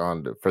back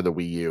for the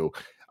Wii U.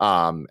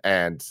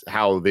 And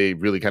how they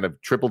really kind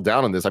of tripled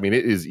down on this. I mean,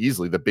 it is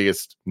easily the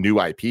biggest new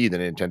IP that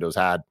Nintendo's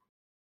had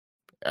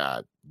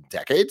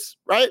decades,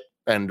 right?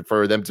 And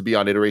for them to be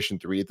on iteration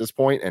 3 at this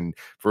point and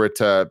for it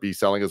to be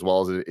selling as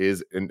well as it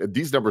is, and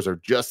these numbers are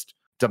just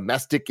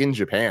domestic in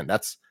Japan.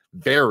 That's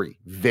very,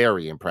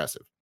 very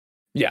impressive.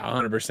 Yeah,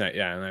 100%.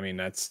 Yeah. And I mean,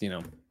 that's,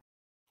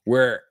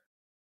 where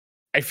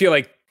I feel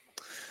like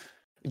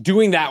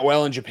doing that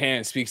well in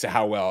Japan speaks to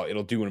how well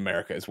it'll do in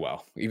America as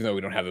well, even though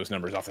we don't have those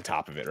numbers off the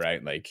top of it,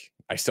 right? Like,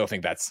 I still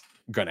think that's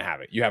going to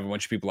have it. You have a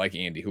bunch of people like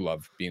Andy who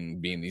love being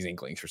these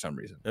Inklings for some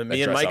reason.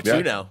 Me and Mike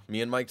too now.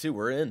 Me and Mike too.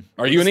 We're in.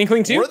 Are you an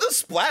Inkling too? We're the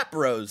Splat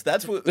Bros.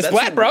 That's what the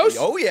Splat Bros.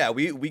 Oh yeah,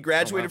 we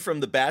graduated from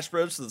the Bash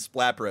Bros to the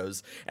Splat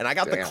Bros, and I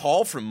got the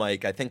call from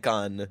Mike. I think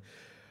on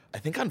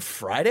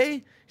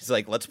Friday. He's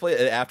like, let's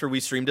play after we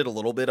streamed it a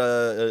little bit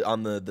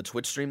on the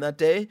Twitch stream that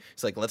day.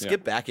 He's like, let's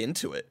get back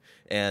into it,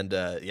 and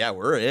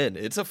we're in.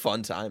 It's a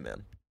fun time,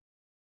 man.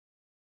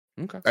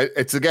 Okay.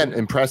 It's again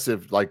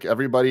impressive. Like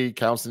everybody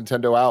counts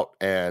Nintendo out,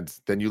 and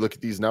then you look at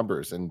these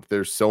numbers, and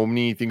there's so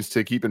many things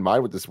to keep in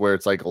mind with this. Where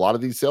it's like a lot of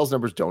these sales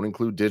numbers don't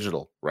include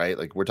digital, right?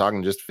 Like we're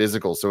talking just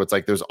physical. So it's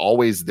like there's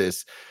always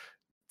this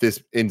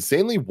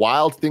insanely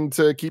wild thing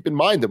to keep in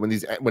mind that when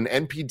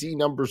NPD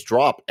numbers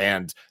drop,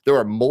 and there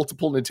are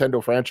multiple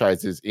Nintendo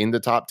franchises in the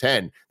top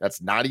 10,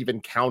 that's not even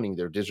counting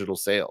their digital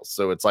sales.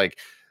 So it's like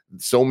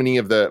so many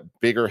of the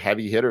bigger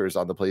heavy hitters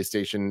on the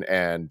PlayStation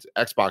and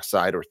Xbox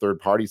side or third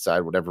party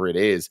side, whatever it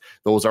is,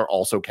 those are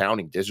also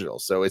counting digital.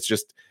 So it's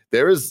just,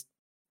 there is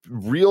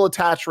real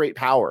attach rate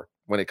power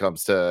when it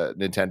comes to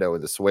Nintendo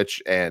and the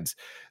Switch. And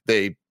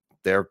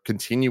they're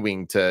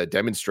continuing to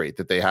demonstrate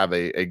that they have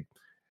a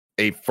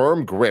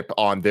firm grip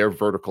on their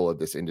vertical of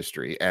this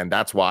industry. And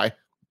that's why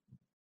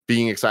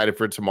being excited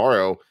for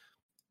tomorrow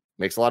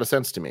makes a lot of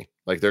sense to me.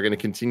 Like they're going to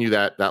continue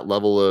that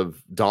level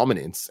of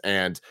dominance.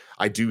 And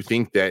I do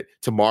think that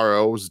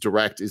tomorrow's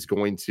Direct is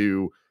going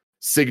to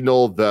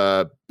signal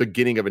the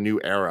beginning of a new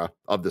era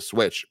of the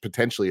Switch,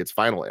 potentially its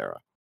final era.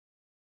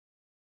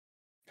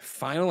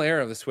 Final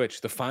era of the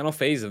Switch, the final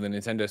phase of the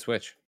Nintendo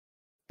Switch,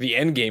 the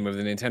end game of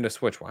the Nintendo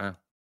Switch. Wow.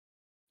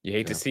 You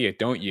hate to see it,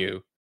 don't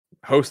you?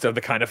 Host of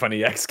the Kind of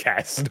Funny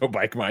X-Cast, No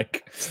Bike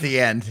Mike. It's the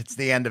end. It's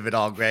the end of it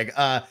all, Greg.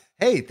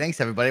 Hey, thanks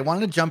everybody. I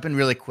wanted to jump in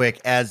really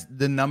quick as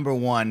the number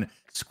one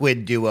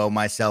Squid duo,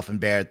 myself and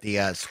Barrett,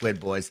 the Squid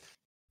Boys.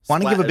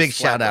 Want to give a big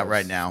shout out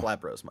right now. Splat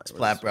Bros.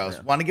 Splat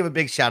Bros. Want to give a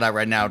big shout out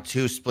right now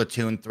to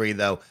Splatoon 3,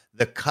 though.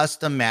 The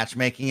custom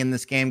matchmaking in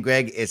this game,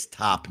 Greg, is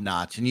top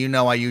notch. And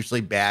I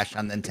usually bash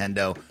on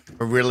Nintendo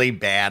for really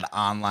bad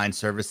online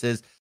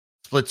services.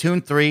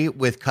 Splatoon 3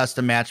 with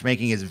custom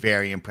matchmaking is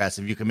very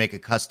impressive. You can make a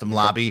custom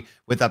lobby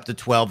with up to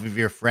 12 of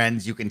your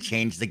friends. You can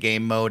change the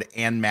game mode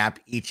and map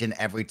each and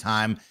every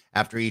time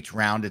after each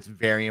round. It's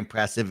very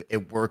impressive.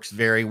 It works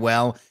very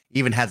well.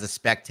 Even has a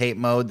spectate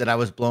mode that I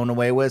was blown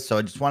away with. So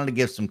I just wanted to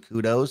give some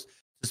kudos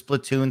to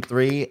Splatoon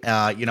 3.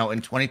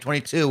 In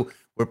 2022,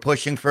 we're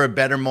pushing for a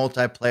better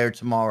multiplayer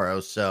tomorrow.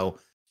 So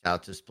shout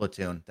out to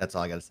Splatoon. That's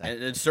all I got to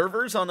say. And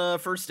servers on a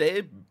first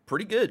day,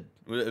 pretty good.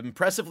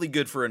 Impressively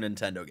good for a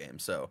Nintendo game.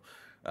 So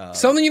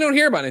something you don't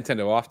hear about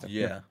Nintendo often.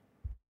 Yeah.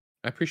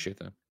 I appreciate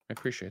that.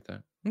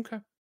 Okay.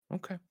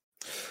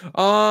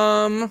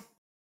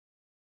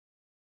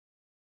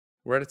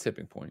 We're at a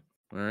tipping point.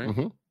 All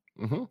right.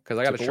 Because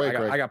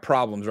I got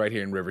problems right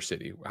here in River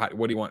City.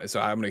 What do you want? So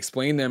I'm going to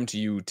explain them to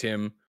you,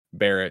 Tim,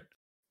 Barrett,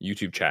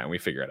 YouTube chat, and we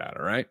figure it out.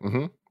 All right.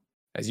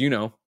 As you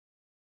know,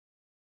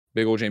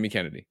 big old Jamie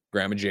Kennedy,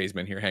 Grandma Jay's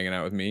been here hanging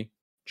out with me,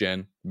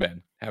 Jen,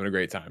 Ben, having a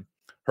great time.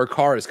 Her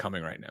car is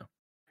coming right now.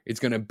 It's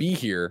going to be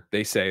here,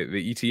 they say,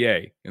 the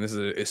ETA, and this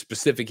is a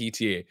specific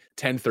ETA,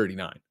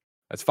 10:39.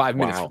 That's 5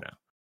 minutes from now.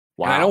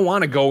 Wow. And I don't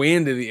want to go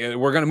into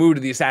we're going to move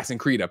to the Assassin's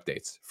Creed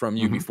updates from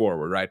UB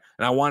forward, right?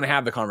 And I want to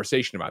have the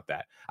conversation about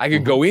that. I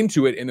could go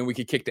into it, and then we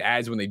could kick to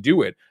ads when they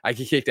do it. I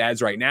could kick to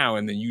ads right now,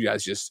 and then you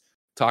guys just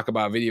talk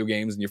about video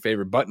games and your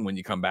favorite button when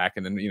you come back,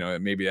 and then,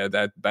 maybe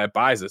that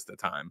buys us the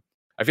time.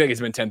 I feel like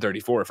it's been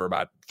 10:34 for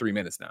about 3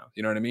 minutes now.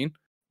 You know what I mean?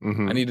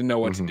 I need to know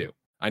what to do.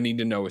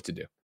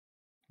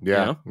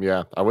 Yeah,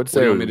 yeah. I would do say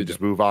you we want me to would do?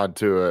 just move on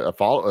to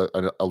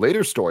a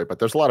later story, but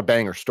there's a lot of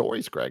banger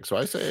stories, Greg. So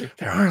I say,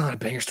 There are a lot of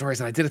banger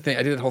stories, and I did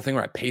the whole thing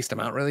where I paced them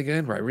out really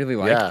good, where I really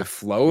liked Yeah. the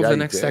flow of Yeah, the you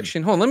next did.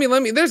 section. Hold on,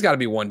 let me. There's got to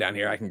be one down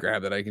here I can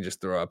grab that I can just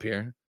throw up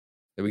here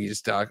that we can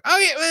just talk. Oh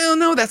yeah, well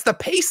no, that's the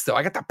pace though.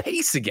 I got the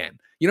pace again.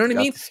 You know what I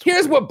Got mean? the story.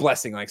 Here's what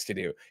Blessing likes to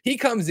do. He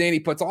comes in, he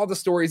puts all the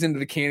stories into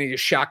the can, he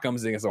just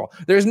shotguns us all.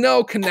 There's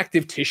no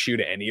connective tissue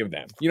to any of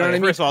them. You know what I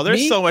mean? First of all,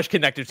 there's Me- so much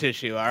connective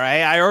tissue. All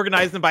right, I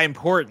organize them by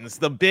importance.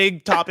 The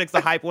big topics,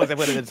 the hype ones, I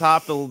put at the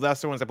top. The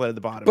lesser ones, I put at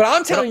the bottom. But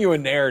I'm telling you a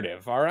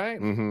narrative. All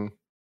right. mm-hmm.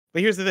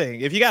 But here's the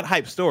thing: if you got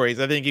hype stories,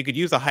 I think you could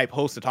use a hype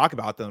host to talk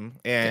about them.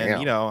 And Damn.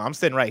 you know, I'm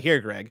sitting right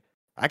here, Greg.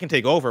 I can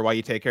take over while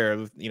you take care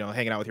of, you know,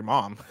 hanging out with your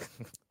mom.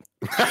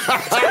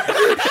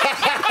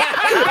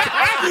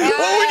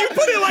 Well, when you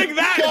put it like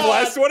that, God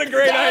Bless, what a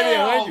great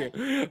damn. idea. Thank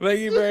you. Thank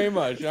you very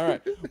much. All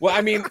right. Well,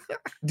 I mean,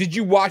 did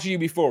you watch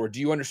UB Forward? Do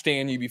you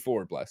understand UB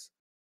Forward, Bless?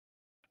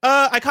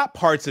 I caught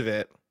parts of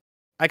it.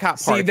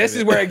 See, this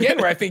is where again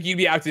where I think you'd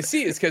be out to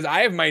see is because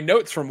I have my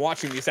notes from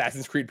watching the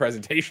Assassin's Creed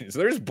presentation. So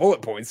there's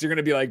bullet points. You're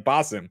gonna be like,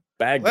 boss him,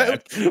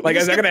 Baghdad. Like,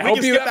 is that gonna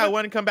help you? That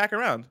one and come back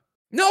around.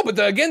 No, but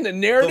again, the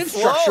narrative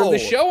structure of the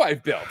flow. show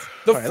I've built.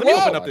 The All right, flow. let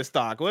me open up this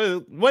doc.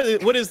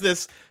 What is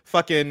this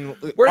fucking?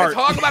 We're gonna art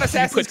talk about you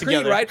Assassin's put Creed,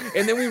 together? right?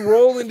 And then we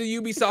roll into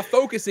Ubisoft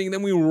focusing,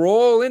 then we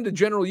roll into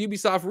general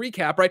Ubisoft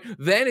recap, right?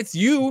 Then it's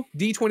you,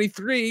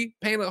 D23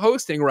 panel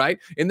hosting, right?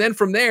 And then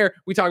from there,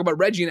 we talk about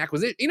Reggie and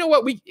acquisition. You know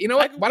what? Why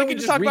don't we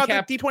just talk about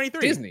recap the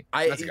D23? Disney?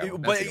 I That's a good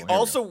one. That's a but good one. Here we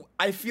also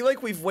I feel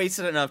like we've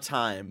wasted enough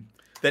time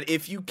that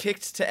if you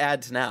kicked to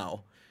add to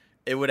now,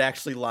 it would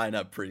actually line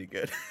up pretty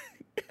good.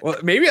 go. Well,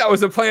 maybe that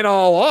was the plan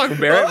all along,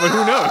 Barrett, but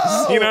who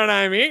knows? You know what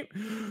I mean?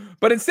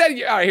 But instead,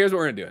 all right, here's what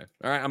we're gonna do.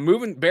 All right, I'm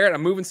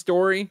moving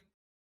story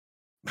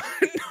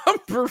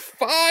number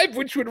 5,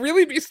 which would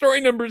really be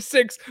story number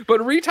 6,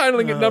 but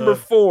retitling it number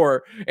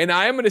 4. And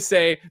I am going to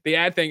say the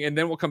ad thing, and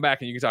then we'll come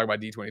back and you can talk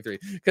about D23.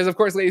 Because, of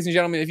course, ladies and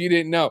gentlemen, if you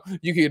didn't know,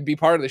 you could be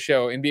part of the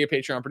show and be a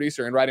Patreon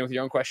producer and write in with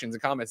your own questions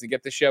and comments and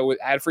get the show with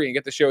ad free and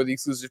get the show with the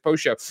exclusive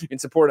post show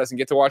and support us and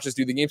get to watch us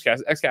do the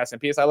Gamescast, XCast,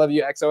 and PS I Love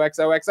You,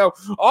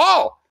 XOXOXO.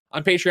 All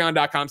on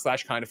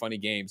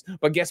patreon.com/kindoffunnygames.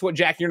 But guess what,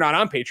 Jack? You're not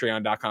on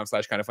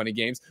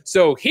patreon.com/kindoffunnygames.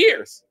 So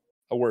here's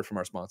a word from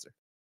our sponsor.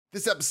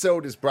 This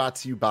episode is brought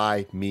to you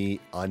by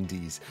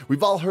MeUndies.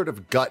 We've all heard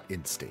of gut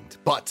instinct,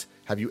 but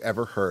have you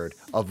ever heard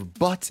of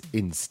butt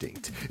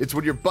instinct? It's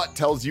when your butt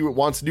tells you it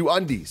wants new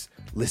undies.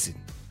 Listen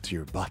to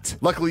your butt.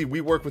 Luckily,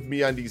 we work with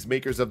MeUndies,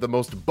 makers of the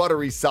most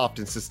buttery, soft,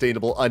 and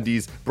sustainable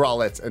undies,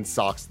 bralettes, and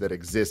socks that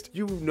exist.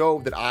 You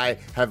know that I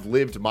have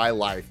lived my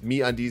life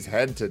MeUndies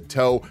head to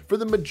toe for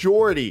the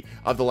majority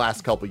of the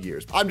last couple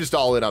years. I'm just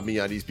all in on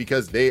MeUndies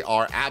because they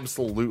are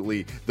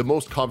absolutely the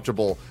most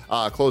comfortable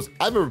clothes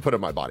I've ever put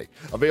on my body.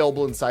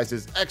 Available in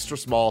sizes extra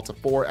small to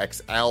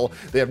 4XL.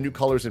 They have new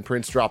colors and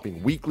prints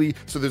dropping weekly,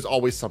 so there's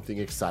always something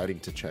exciting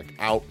to check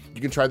out.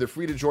 You can try their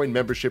free-to-join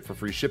membership for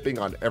free shipping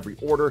on every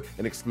order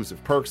and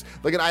exclusive perks,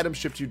 like an item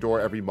shipped to your door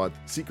every month,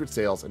 secret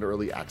sales, and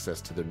early access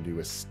to their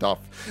newest stuff.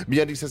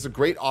 MeUndies has a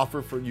great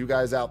offer for you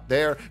guys out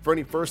there. For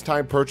any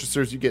first-time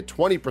purchasers, you get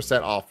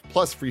 20% off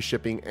plus free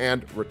shipping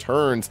and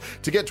returns.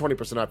 To get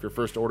 20% off your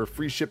first order,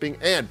 free shipping,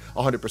 and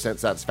 100%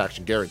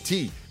 satisfaction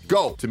guarantee,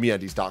 go to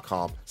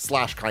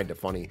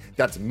MeUndies.com/kindafunny.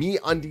 That's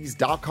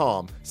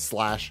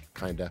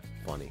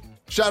MeUndies.com/kindafunny.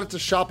 Shout out to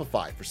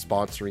Shopify for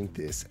sponsoring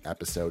this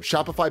episode.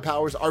 Shopify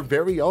powers our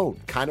very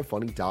own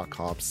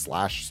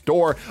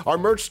kindafunny.com/store, our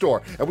merch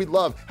store. And we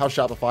love how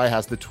Shopify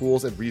has the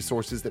tools and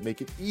resources that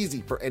make it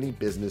easy for any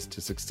business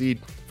to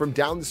succeed from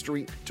down the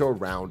street to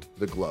around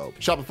the globe.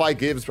 Shopify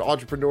gives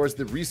entrepreneurs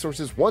the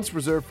resources once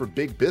reserved for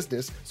big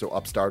business, so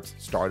upstarts,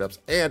 startups,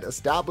 and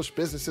established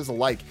businesses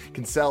alike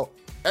can sell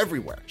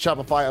everywhere.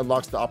 Shopify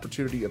unlocks the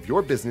opportunity of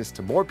your business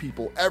to more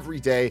people every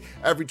day.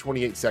 Every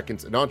 28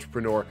 seconds, an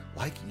entrepreneur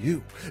like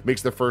you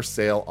makes their first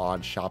sale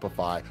on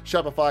Shopify.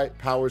 Shopify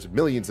powers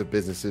millions of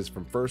businesses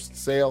from first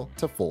sale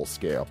to full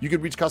scale. You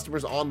can reach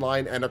customers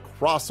online and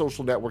across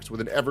social networks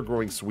with an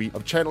ever-growing suite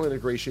of channel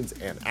integrations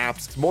and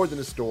apps. It's more than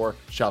a store.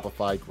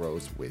 Shopify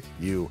grows with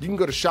you. You can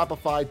go to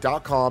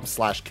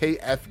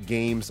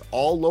shopify.com/KFgames,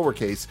 all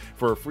lowercase,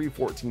 for a free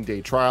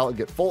 14-day trial and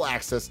get full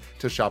access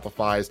to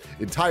Shopify's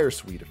entire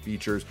suite of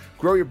features.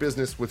 Grow your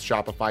business with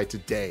Shopify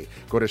today.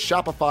 Go to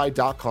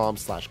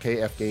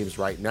shopify.com/KFgames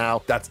right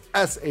now. That's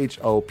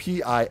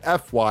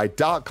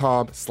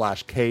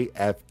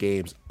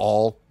SHOPIFY.com/KFgames,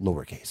 all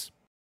lowercase.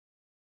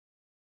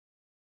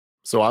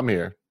 So I'm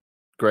here.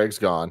 Greg's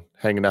gone,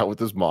 hanging out with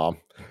his mom.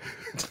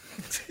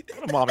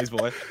 What a mommy's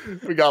boy.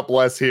 We got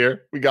Bless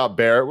here. We got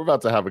Barrett. We're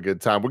about to have a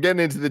good time. We're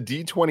getting into the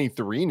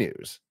D23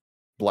 news.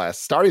 Bless,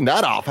 starting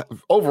that off,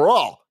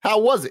 overall, how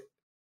was it?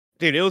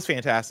 Dude, it was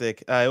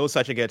fantastic. It was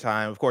such a good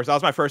time. Of course, that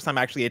was my first time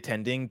actually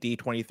attending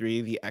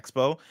D23, the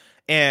expo.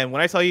 And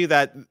when I tell you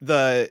that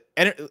this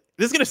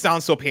is going to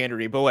sound so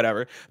pandery, but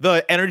whatever.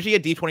 The energy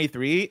at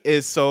D23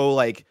 is so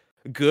like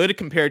good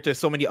compared to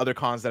so many other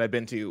cons that I've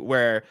been to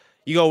where,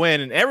 you go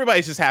in and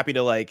everybody's just happy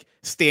to like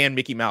stand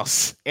Mickey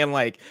Mouse and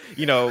like,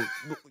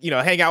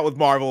 hang out with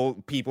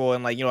Marvel people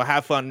and like,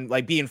 have fun,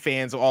 like being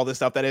fans of all this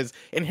stuff that is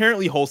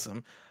inherently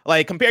wholesome.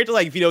 Like compared to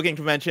like video game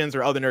conventions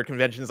or other nerd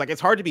conventions, like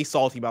it's hard to be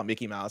salty about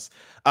Mickey Mouse.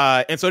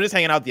 And so just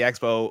hanging out at the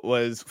expo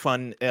was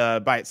fun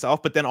by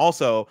itself. But then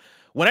also,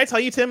 when I tell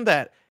you, Tim,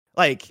 that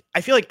like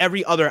I feel like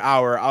every other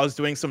hour I was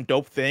doing some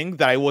dope thing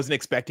that I wasn't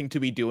expecting to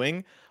be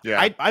doing.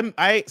 Yeah.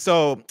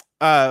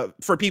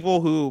 For people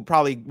who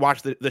probably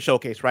watched the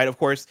showcase, right? Of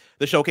course,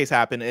 the showcase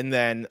happened, and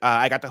then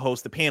I got to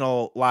host the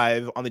panel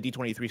live on the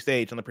D23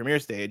 stage, on the premiere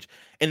stage,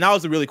 and that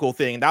was a really cool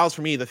thing. And that was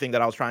for me the thing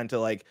that I was trying to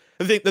like,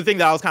 the thing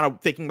that I was kind of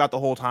thinking about the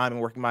whole time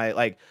and working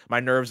my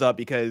nerves up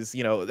because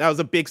that was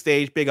a big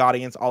stage, big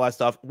audience, all that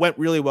stuff went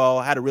really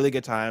well. Had a really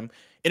good time.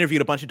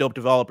 Interviewed a bunch of dope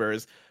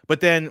developers, but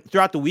then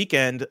throughout the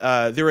weekend,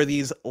 there were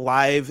these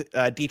live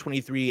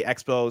D23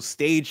 Expo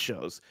stage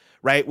shows,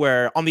 right?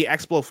 Where on the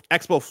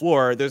expo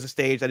floor, there's a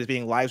stage that is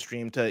being live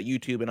streamed to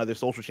YouTube and other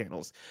social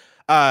channels.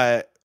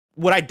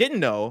 What I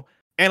didn't know,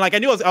 and like I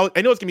knew I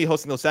was gonna be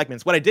hosting those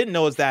segments. What I didn't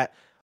know is that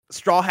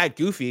Straw Hat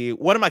Goofy,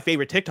 one of my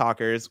favorite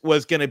TikTokers,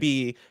 was gonna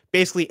be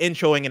basically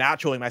introing and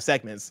outroing my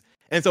segments.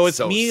 And so it's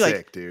so me sick,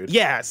 like, dude.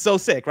 Yeah, so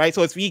sick, right?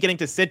 So it's me getting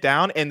to sit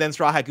down and then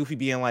Straw Hat Goofy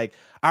being like,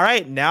 all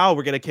right, now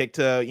we're going to kick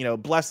to,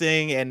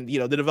 Blessing and,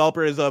 the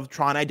developers of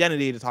Tron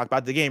Identity to talk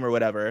about the game or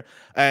whatever.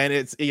 And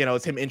it's,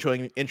 it's him introing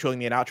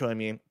me and outroing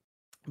me.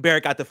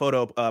 Barrett got the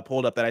photo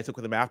pulled up that I took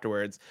with him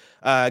afterwards.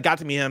 Got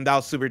to meet him. That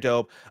was super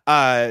dope.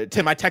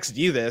 Tim, I texted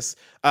you this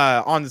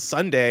on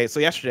Sunday,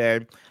 so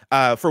yesterday.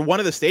 For one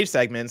of the stage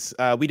segments,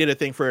 we did a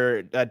thing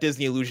for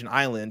Disney Illusion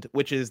Island,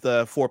 which is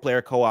the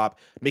 4-player co-op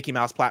Mickey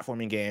Mouse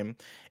platforming game.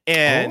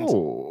 And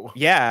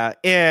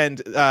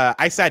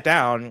I sat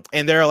down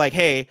and they're like,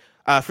 hey,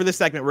 for this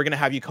segment, we're going to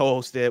have you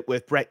co-host it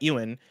with Brett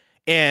Ewan.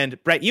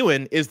 And Brett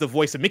Ewan is the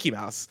voice of Mickey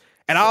Mouse.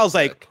 And I was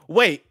like,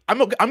 wait, I'm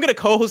gonna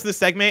co-host this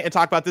segment and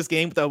talk about this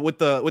game with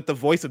the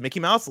voice of Mickey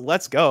Mouse.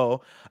 Let's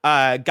go.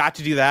 Got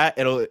to do that.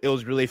 It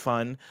was really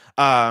fun.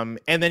 And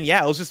then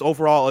it was just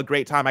overall a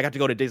great time. I got to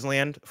go to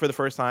Disneyland for the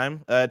first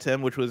time,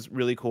 Tim, which was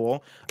really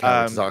cool.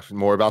 I'll talk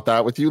more about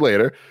that with you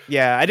later.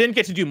 Yeah, I didn't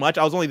get to do much.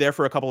 I was only there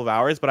for a couple of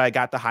hours, but I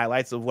got the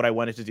highlights of what I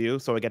wanted to do.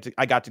 So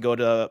I got to go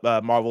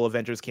to Marvel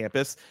Avengers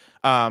Campus.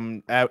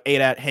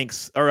 Ate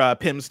at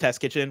Pym's Test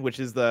Kitchen, which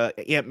is the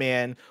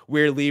Ant-Man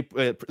weirdly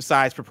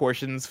sized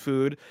proportions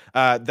food.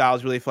 That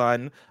was really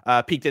fun.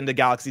 Peeked into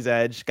Galaxy's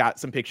Edge, got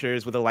some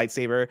pictures with a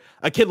lightsaber.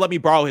 A kid let me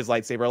borrow his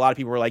lightsaber. A lot of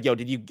people were like, yo,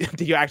 did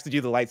you actually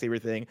do the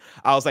lightsaber thing?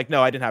 I was like,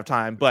 no, I didn't have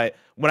time. But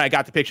when I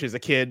got the pictures, a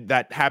kid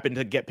that happened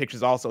to get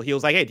pictures also, he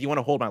was like, hey, do you want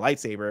to hold my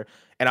lightsaber?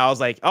 And I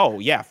was like, oh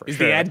yeah, for sure. Is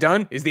the ad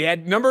done? Is the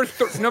ad number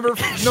 3?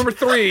 But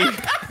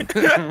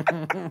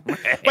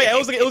yeah,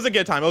 it was a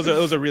good time. It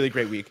was a really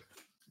great week.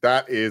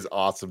 That is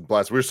awesome,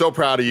 Bless. We're so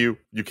proud of you.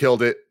 You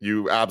killed it.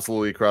 You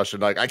absolutely crushed it.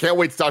 Like, I can't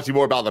wait to talk to you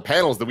more about the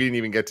panels that we didn't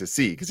even get to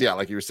see. Because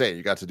like you were saying,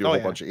 you got to do a whole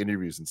bunch of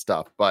interviews and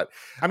stuff. But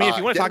I mean, if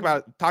you want to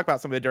talk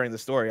about some of it during the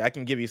story, I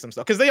can give you some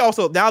stuff. Because they've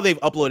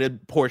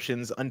uploaded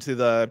portions onto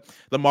the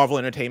Marvel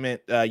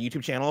Entertainment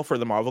YouTube channel for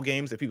the Marvel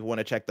games. If people want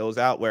to check those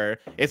out, where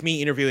it's me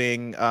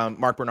interviewing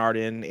Mark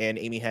Bernardin and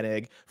Amy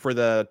Hennig for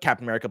the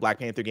Captain America Black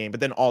Panther game,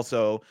 but then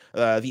also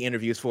the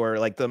interviews for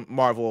like the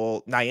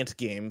Marvel Niantic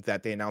game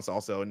that they announced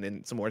also, and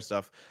then some more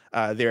stuff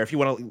there. If you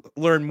want to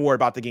learn more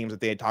about the games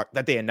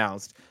that they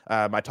announced,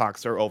 my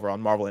talks are over on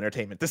Marvel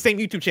Entertainment, the same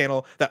YouTube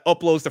channel that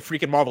uploads the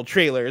freaking Marvel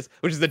trailers,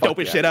 which is the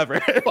dopest shit ever.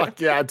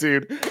 Fuck yeah,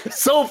 dude!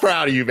 So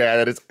proud of you, man.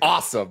 That is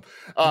awesome.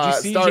 Did you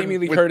see Jamie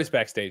Lee Curtis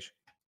backstage?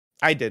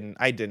 I didn't.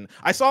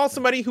 I saw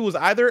somebody who was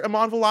either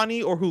Iman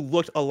Vellani or who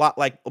looked a lot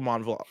like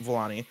Iman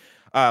Vellani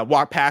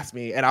walk past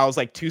me, and I was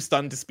like too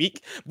stunned to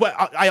speak. But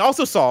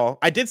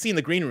I did see in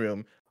the green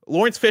room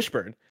Lawrence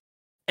Fishburne.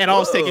 And I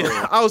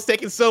was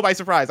taken so by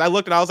surprise. I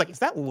looked and I was like, is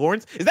that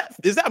Lawrence?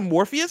 Is that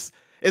Morpheus?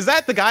 Is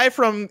that the guy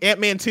from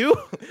Ant-Man 2?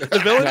 The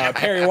villain? No,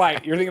 Perry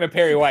White. You're thinking of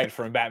Perry White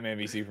from Batman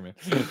v Superman.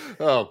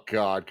 Oh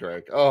God,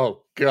 Greg.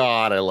 Oh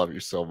God, I love you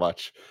so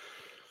much.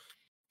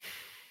 All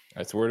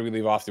right, so where do we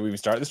leave off? Did we even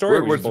start the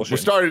story? We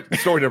started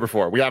story number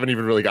 4. We haven't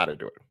even really got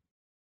into it.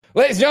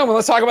 Ladies and gentlemen,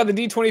 let's talk about the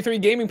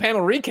D23 gaming panel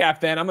recap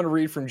then. I'm going to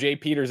read from Jay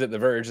Peters at The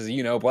Verge. As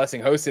you know,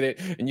 Blessing hosted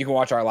it, and you can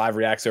watch our live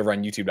reacts over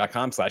on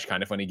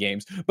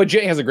youtube.com/kindoffunnygames. But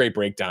Jay has a great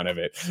breakdown of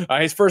it.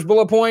 His first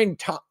bullet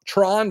point,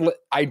 Tron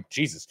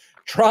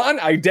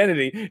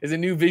Identity is a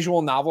new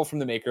visual novel from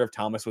the maker of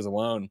Thomas Was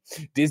Alone.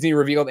 Disney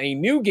revealed a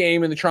new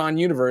game in the Tron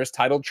universe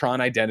titled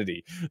Tron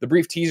Identity. The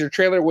brief teaser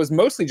trailer was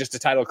mostly just a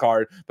title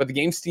card, but the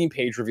game's Steam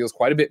page reveals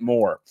quite a bit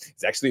more.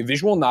 It's actually a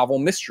visual novel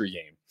mystery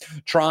game.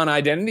 Tron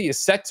Identity is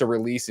set to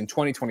release in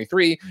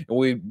 2023 and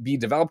will be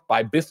developed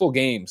by Bithell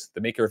Games,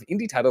 the maker of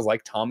indie titles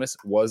like Thomas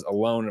Was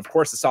Alone, and of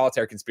course, The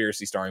Solitaire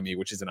Conspiracy starring me,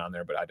 which isn't on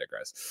there, but I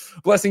digress.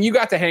 Blessing, you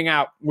got to hang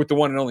out with the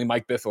one and only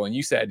Mike Bithell, and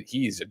you said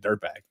he's a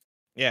dirtbag.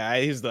 Yeah,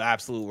 he's the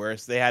absolute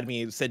worst. They had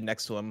me sitting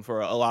next to him for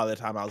a lot of the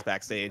time I was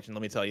backstage, and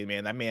let me tell you,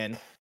 man, that man,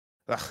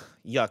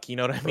 yuck, you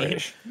know what I mean?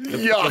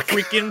 Yuck.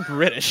 The freaking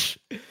British.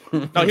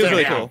 No, he was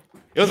really cool.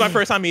 It was my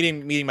first time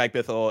meeting Mike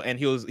Bithell, and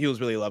he was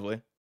really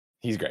lovely.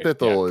 He's great.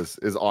 Bithell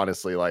is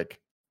honestly like,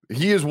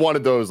 he is one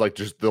of those like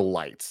just the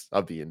lights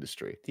of the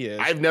industry. He is.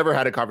 I've never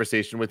had a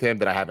conversation with him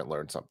that I haven't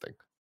learned something.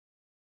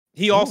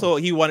 He also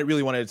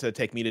really wanted to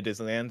take me to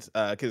Disneyland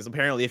because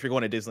apparently if you're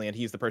going to Disneyland,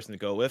 he's the person to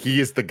go with.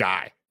 He is the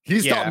guy.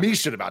 He's Yeah. taught me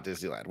shit about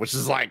Disneyland, which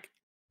is like,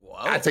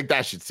 I take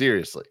that shit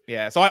seriously.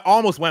 Yeah, so I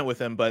almost went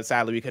with him, but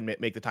sadly we couldn't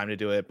make the time to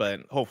do it.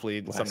 But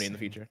hopefully somebody in the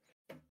future.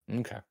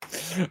 Okay.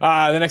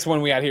 The next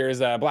one we got here is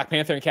Black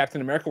Panther and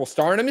Captain America will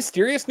star in a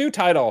mysterious new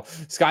title.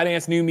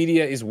 Skydance New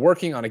Media is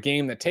working on a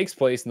game that takes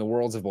place in the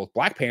worlds of both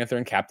Black Panther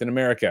and Captain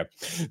America.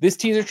 This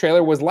teaser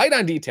trailer was light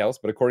on details,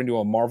 but according to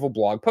a Marvel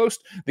blog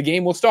post, the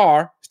game will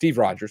star Steve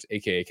Rogers,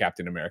 aka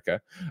Captain America,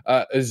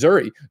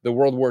 Azuri, the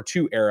World War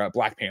II era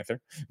Black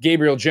Panther,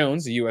 Gabriel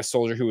Jones, a U.S.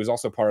 soldier who is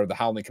also part of the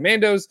Howling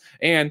Commandos,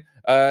 and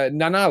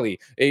Nanali,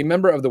 a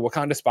member of the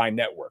Wakanda Spy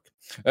Network.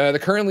 The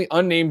currently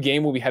unnamed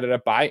game will be headed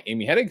up by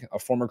Amy Hennig, a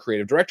former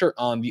creative director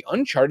on the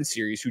Uncharted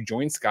series who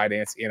joined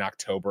Skydance in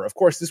October. Of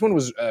course, this one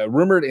was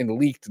rumored and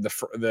leaked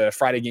the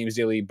Friday Games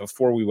Daily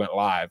before we went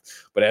live.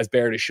 But as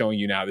Barrett is showing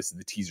you now, this is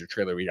the teaser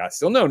trailer we got.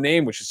 Still no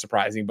name, which is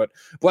surprising. But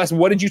Bless,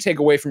 what did you take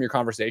away from your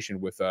conversation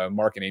with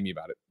Mark and Amy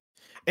about it?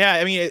 Yeah,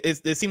 I mean,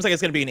 it seems like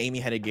it's going to be an Amy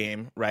Hennig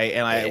game, right?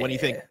 And when you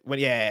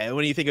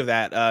think of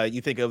that,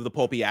 you think of the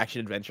pulpy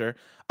action adventure.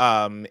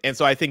 And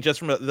so I think just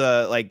from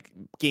the like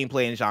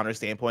gameplay and genre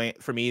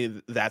standpoint, for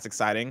me, that's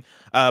exciting.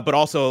 But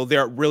also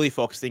they're really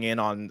focusing in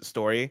on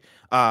story.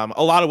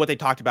 A lot of what they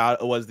talked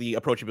about was the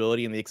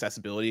approachability and the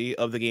accessibility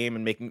of the game,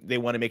 and they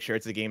want to make sure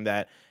it's a game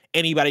that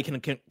anybody can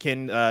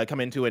come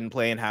into it and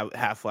play and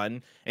have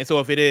fun. And so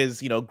if it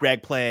is,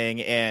 Greg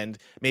playing and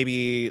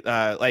maybe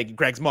like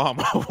Greg's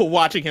mom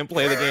watching him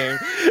play the game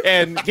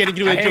and getting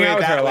to enjoy it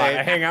that way.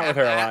 I hang out with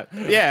her a lot.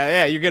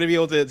 Yeah, you're gonna be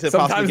able to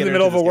sometimes in the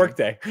middle of a work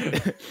day.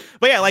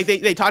 But yeah, like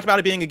they talked about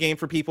it being a game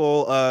for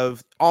people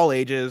of all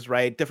ages,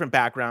 right? Different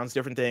backgrounds,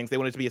 different things. They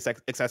want it to be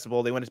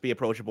accessible. They want it to be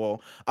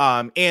approachable.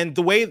 And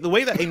the way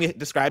that Amy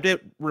described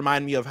it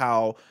reminded me of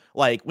how,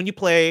 like, when you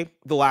play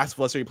The Last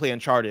of Us or you play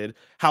Uncharted,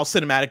 how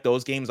cinematic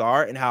those games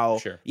are, and how,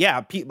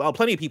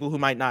 plenty of people who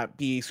might not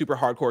be super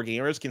hardcore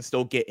gamers can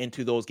still get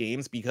into those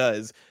games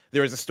because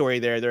there is a story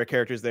there are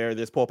characters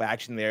there's pulp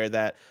action there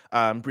that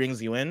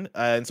brings you in.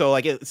 And so,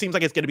 like, it seems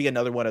like it's going to be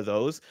another one of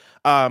those.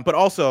 But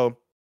also,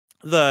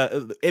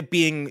 it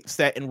being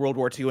set in World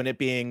War II and it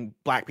being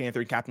Black Panther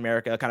and Captain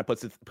America kind of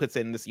puts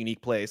it in this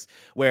unique place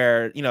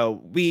where,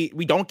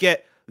 we don't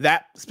get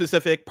that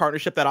specific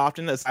partnership that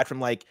often, aside from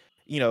like,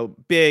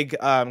 big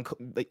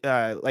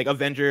like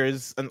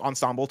Avengers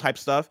ensemble type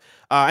stuff.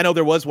 I know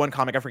there was one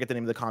comic, I forget the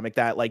name of the comic,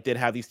 that like did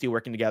have these two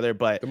working together,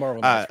 but the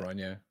Marvel Knights run,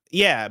 yeah.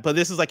 Yeah, but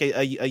this is like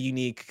a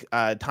unique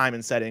time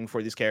and setting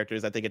for these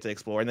characters that they get to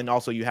explore. And then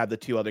also you have the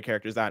two other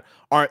characters that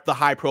aren't the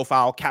high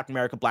profile Captain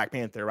America, Black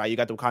Panther, right? You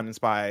got the Wakandan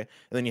Spy, and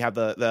then you have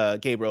the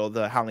Gabriel,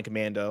 the Howling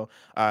Commando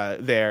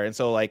there. And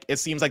so like it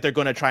seems like they're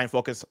going to try and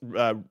focus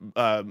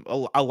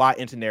a lot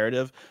into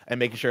narrative and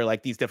making sure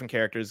like these different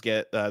characters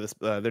get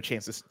their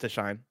chances to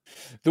shine.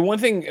 The one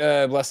thing,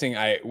 Blessing,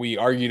 we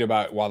argued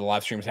about while the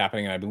live stream was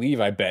happening, and I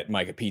believe I bet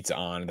Mike a pizza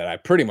on that I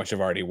pretty much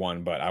have already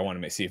won, but I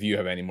want to see if you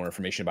have any more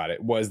information about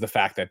it, was the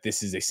fact that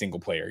this is a single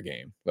player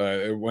game.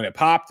 When it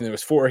popped and it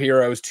was 4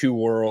 heroes, 2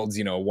 worlds,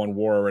 1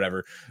 war or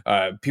whatever,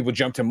 people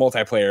jumped to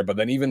multiplayer, but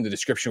then even the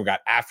description we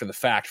got after the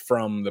fact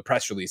from the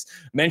press release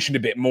mentioned a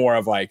bit more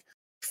of like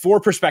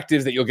 4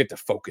 perspectives that you'll get to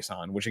focus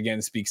on, which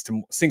again speaks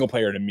to single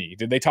player to me.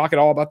 Did they talk at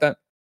all about that?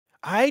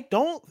 I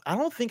don't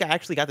think I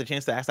actually got the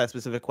chance to ask that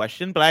specific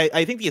question, but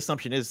I think the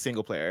assumption is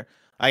single player.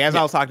 I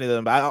was talking to them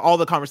about all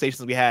the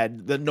conversations we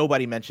had, that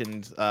nobody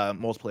mentioned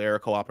multiplayer or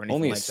co-op or anything.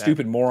 Only like a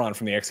stupid moron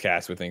from the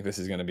XCast would think this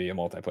is going to be a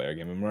multiplayer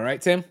game. Am I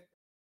right, Tim?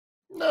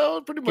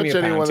 No, pretty much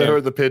anyone that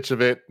heard the pitch of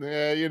it,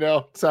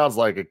 sounds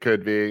like it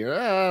could be. I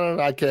don't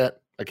know. I can't.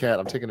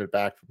 I'm taking it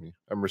back from you.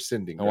 I'm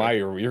rescinding. Oh, wow,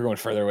 you're going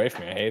further away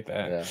from me. I hate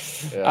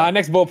that. Yeah.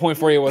 Next bullet point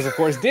for you was, of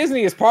course,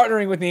 Disney is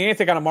partnering with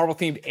Niantic on a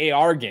Marvel-themed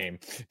AR game.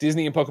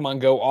 Disney and Pokemon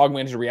Go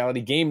augmented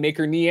reality game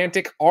maker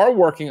Niantic are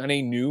working on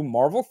a new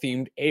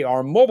Marvel-themed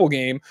AR mobile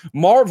game,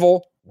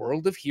 Marvel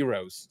World of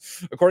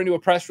Heroes. According to a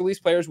press release,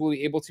 players will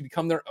be able to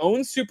become their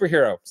own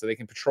superhero so they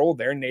can patrol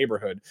their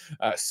neighborhood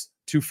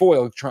to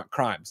foil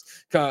crimes,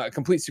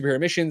 complete superhero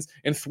missions,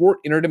 and thwart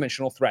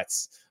interdimensional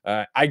threats.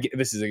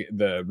 This is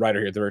the writer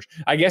here at The Verge.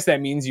 I guess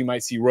that means you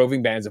might see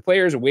roving bands of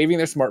players waving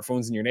their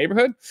smartphones in your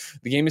neighborhood.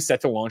 The game is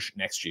set to launch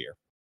next year.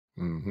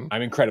 Mm-hmm.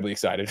 I'm incredibly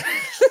excited.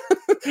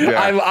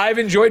 Yeah. I've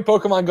enjoyed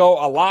Pokemon Go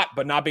a lot,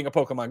 but not being a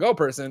Pokemon Go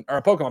person or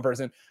a Pokemon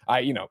person,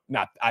 I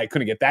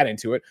couldn't get that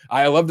into it.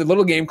 I loved the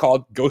little game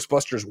called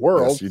Ghostbusters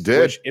World. Yes, you did.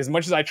 Which, as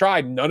much as I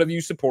tried, none of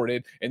you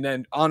supported. And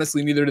then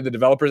honestly, neither did the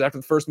developers after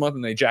the first month,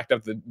 and they jacked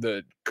up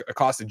the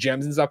cost of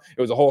gems and stuff.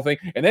 It was a whole thing.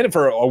 And then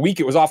for a week,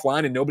 it was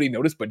offline and nobody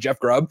noticed but Jeff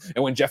Grubb.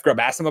 And when Jeff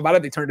Grubb asked them about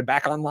it, they turned it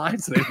back online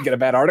so they didn't get a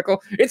bad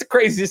article. It's a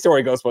crazy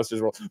story,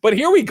 Ghostbusters World. But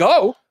here we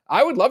go.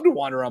 I would love to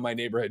wander around my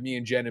neighborhood, me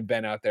and Jen and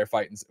Ben out there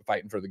fighting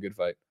for the good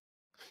fight.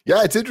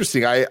 Yeah, it's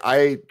interesting.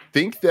 I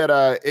think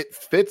that it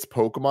fits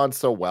Pokemon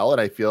so well,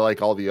 and I feel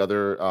like all the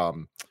other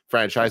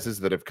franchises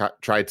that have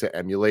tried to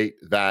emulate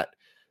that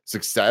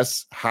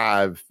success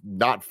have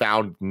not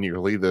found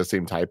nearly the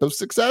same type of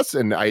success.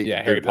 And I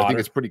think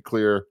it's pretty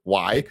clear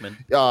why.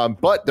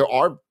 But there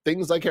are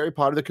things like Harry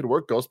Potter that could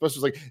work.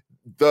 Ghostbusters, like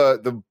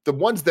the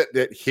ones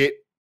that hit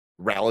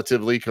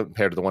relatively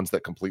compared to the ones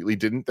that completely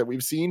didn't that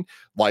we've seen,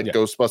 like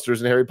Ghostbusters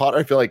and Harry Potter.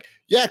 I feel like,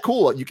 yeah,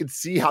 cool. You can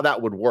see how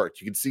that would work.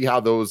 You can see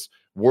how those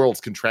worlds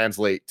can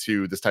translate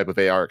to this type of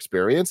AR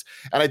experience.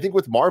 And I think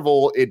with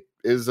Marvel, it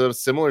is a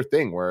similar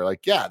thing where,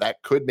 like, yeah,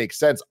 that could make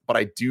sense. But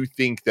I do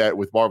think that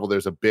with Marvel,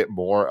 there's a bit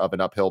more of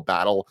an uphill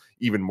battle,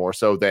 even more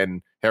so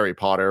than Harry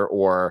Potter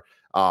or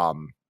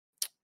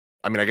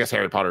I mean, I guess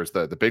Harry Potter is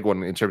the big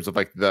one in terms of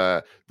like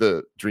the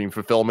dream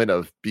fulfillment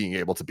of being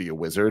able to be a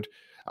wizard.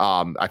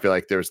 I feel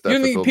like there's the.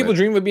 You think people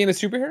dream of being a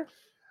superhero?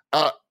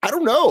 I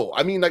don't know.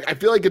 I mean, like, I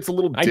feel like it's a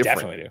little different. I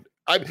definitely do.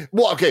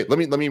 Well, okay. Let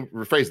me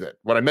rephrase that.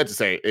 What I meant to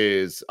say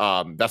is,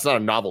 that's not a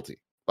novelty.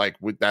 Like,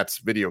 that's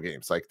video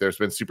games. Like, there's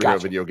been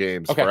superhero video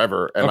games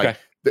forever, and like,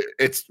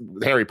 it's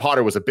Harry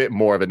Potter was a bit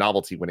more of a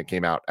novelty when it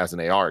came out as an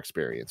AR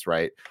experience,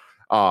 right?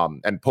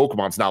 And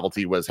Pokemon's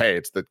novelty was, hey,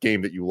 it's the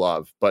game that you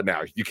love, but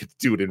now you can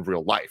do it in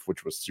real life,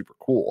 which was super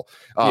cool.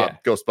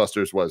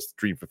 Ghostbusters was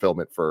dream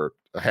fulfillment for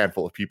a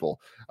handful of people.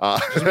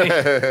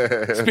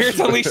 Spirits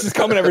Unleashed is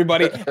coming,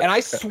 everybody. And I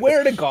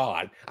swear to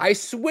God,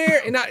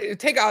 and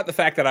take out the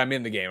fact that I'm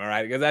in the game, all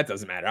right? Because that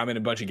doesn't matter. I'm in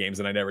a bunch of games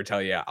and I never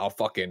tell you I'll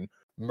fucking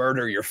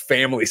murder your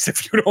families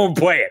if you don't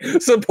play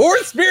it.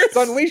 Support Spirits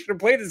Unleashed and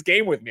play this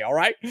game with me, all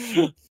right?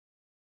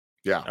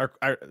 Yeah.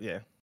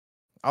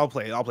 I'll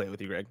play it with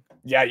you, Greg.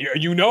 Yeah,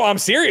 you know I'm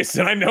serious,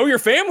 and I know your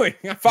family.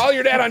 I follow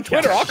your dad on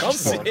Twitter. I'll come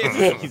for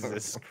him.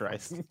 Jesus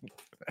Christ.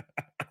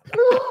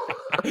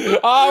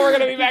 Oh, we're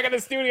gonna be back in the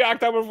studio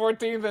October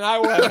 14th, and I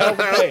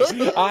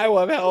will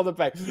have hell to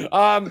pay.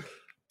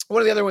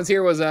 One of the other ones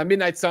here was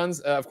Midnight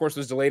Suns. Of course,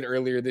 was delayed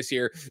earlier this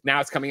year.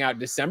 Now it's coming out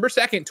December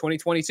 2nd,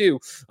 2022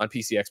 on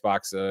PC,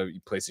 Xbox,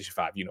 PlayStation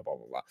 5. You know, blah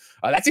blah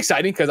blah. That's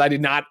exciting because I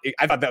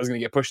thought that was gonna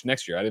get pushed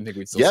next year. I didn't think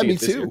we'd still see it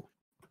this year.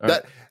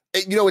 That.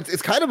 You know,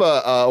 it's kind of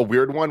a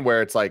weird one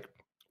where it's like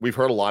we've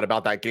heard a lot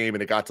about that game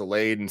and it got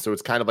delayed. And so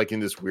it's kind of like in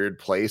this weird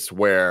place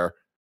where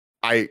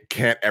I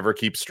can't ever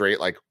keep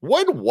straight. Like,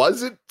 when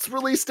was its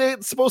release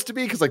date supposed to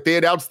be? Because like they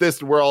announced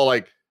this and we're all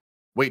like,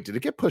 wait, did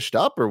it get pushed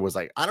up? Or was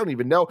like, I don't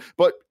even know.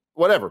 But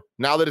whatever.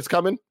 Now that it's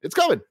coming.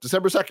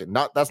 December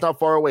 2nd. That's not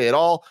far away at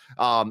all.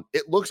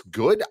 It looks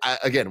good.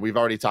 Again, we've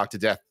already talked to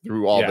death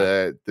through all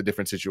the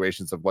different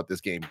situations of what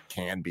this game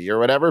can be or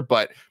whatever.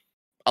 But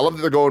I love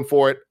that they're going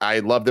for it. I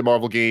love that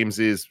Marvel games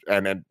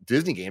and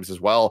Disney games as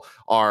well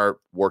are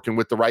working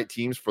with the right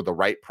teams for the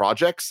right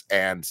projects.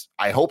 And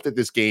I hope that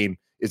this game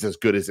is as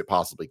good as it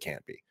possibly can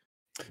be.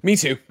 Me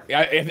too.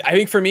 I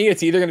think for me,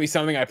 it's either going to be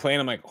something I play and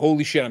I'm like,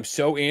 holy shit, I'm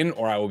so in,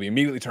 or I will be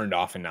immediately turned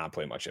off and not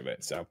play much of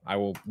it. So I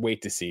will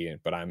wait to see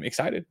it, but I'm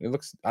excited.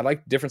 I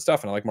like different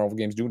stuff, and I like Marvel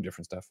games doing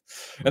different stuff.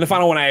 And the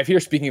final one I have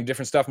here, speaking of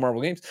different stuff,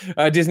 Marvel games,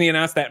 Disney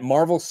announced that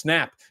Marvel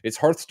Snap, its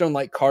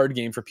Hearthstone-like card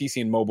game for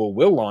PC and mobile,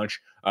 will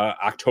launch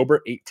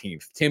October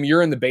 18th. Tim,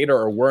 you're in the beta,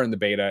 or were in the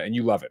beta, and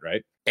you love it,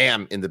 right?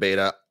 Am in the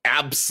beta.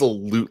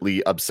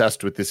 Absolutely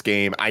obsessed with this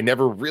game. I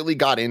never really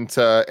got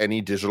into any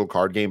digital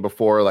card game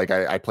before. Like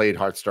I played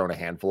Hearthstone a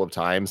handful of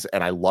times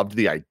and I loved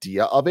the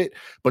idea of it,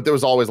 but there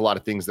was always a lot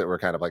of things that were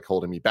kind of like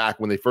holding me back.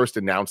 When they first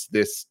announced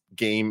this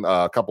game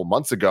a couple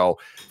months ago,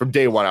 from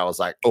day one, I was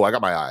like, oh, I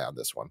got my eye on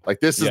this one.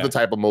 Like, this is the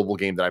type of mobile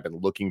game that I've been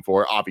looking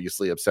for.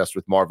 Obviously obsessed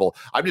with Marvel.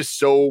 I'm just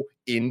so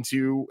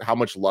into how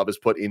much love is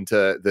put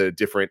into the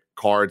different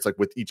cards, like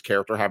with each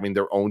character having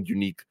their own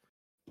unique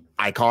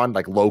icon,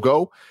 like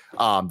logo,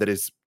 that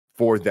is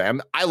for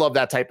them. I love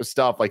that type of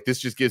stuff. Like, this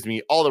just gives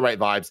me all the right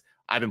vibes.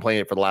 I've been playing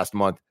it for the last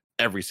month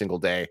every single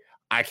day.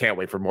 I can't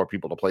wait for more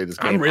people to play this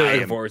game. I'm really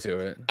looking forward to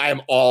it. I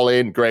am all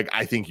in. Greg,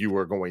 I think you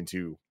are going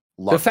to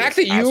love the fact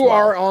that you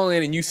are all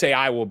in and you say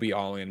I will be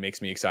all in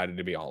makes me excited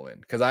to be all in,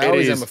 because I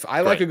always am.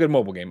 I like a good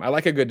mobile game. I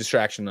like a good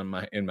distraction in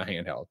my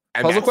handheld.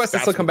 And Puzzle Quest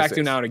I still come back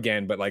to now and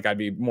again, but like I'd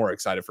be more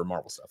excited for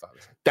Marvel stuff.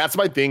 Obviously, that's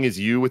my thing. Is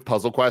you with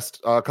Puzzle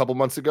Quest a couple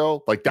months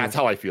ago? Like, that's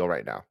how I feel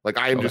right now. Like,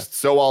 I am just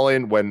so all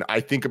in. When I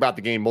think about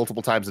the game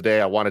multiple times a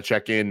day, I want to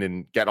check in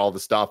and get all the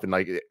stuff. And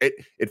like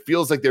it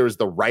feels like there is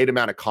the right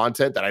amount of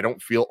content that I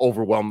don't feel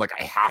overwhelmed. Like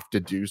I have to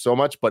do so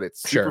much, but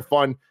it's super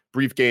fun.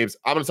 Brief games.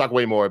 I'm going to talk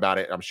way more about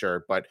it, I'm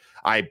sure, but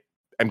I'm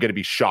going to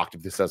be shocked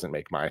if this doesn't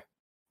make my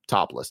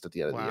top list at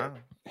the end of the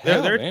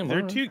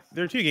year.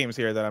 There are two games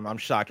here that I'm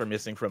shocked are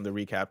missing from the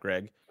recap,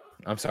 Greg.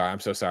 I'm sorry. I'm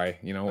so sorry.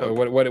 You know,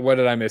 what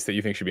did I miss that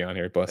you think should be on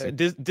here?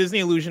 Disney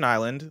Illusion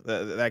Island.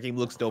 That game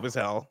looks dope as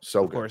hell.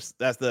 So of course,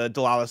 that's the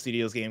Delilah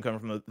Studios game coming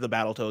from the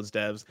Battletoads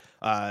devs.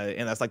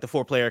 And that's like the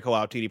 4-player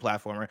co-op 2D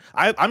platformer.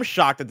 I'm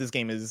shocked that this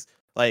game is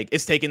like,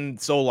 it's taken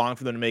so long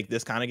for them to make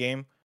this kind of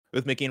game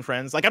with Mickey and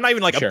Friends. Like, I'm not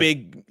even like a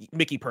big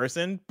Mickey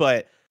person,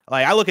 but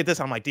like, I look at this,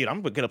 I'm like, dude,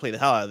 I'm gonna play the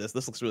hell out of this.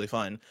 This looks really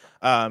fun.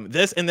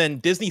 This, and then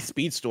Disney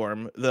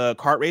Speedstorm, the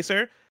kart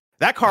racer.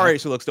 That kart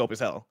racer looks dope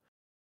as hell.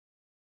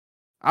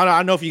 I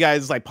don't know if you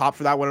guys like popped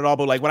for that one at all,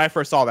 but like when I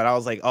first saw that, I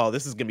was like, oh,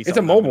 this is gonna be. It's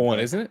a mobile one,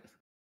 isn't it?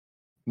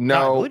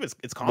 No, I believe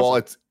it's console.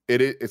 Well,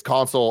 it's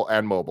console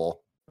and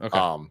mobile.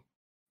 Okay.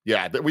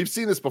 Yeah, we've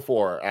seen this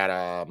before at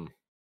a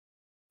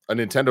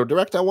Nintendo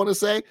Direct, I want to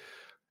say.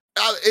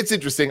 It's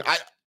interesting.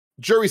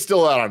 Jury's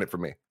still out on it for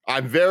me.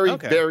 I'm very,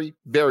 very,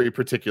 very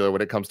particular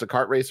when it comes to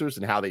kart racers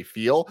and how they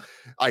feel.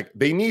 Like,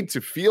 they need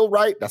to feel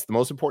right. That's the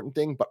most important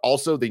thing. But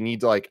also, they need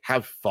to like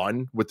have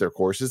fun with their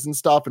courses and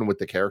stuff, and with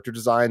the character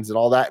designs and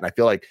all that. And I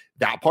feel like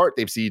that part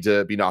they've seemed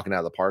to be knocking out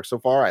of the park so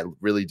far. I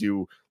really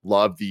do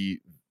love the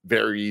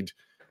varied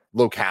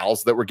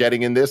locales that we're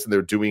getting in this, and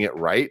they're doing it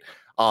right.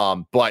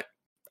 But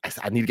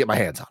I need to get my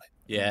hands on it.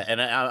 Yeah,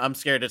 and I'm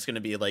scared it's going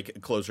to be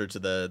like closer to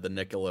the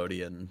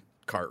Nickelodeon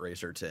kart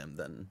racer, Tim,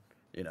 than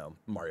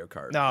Mario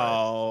Kart.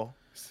 No.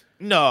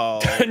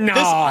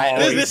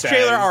 This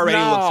trailer already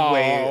looks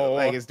way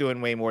like it's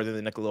doing way more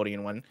than the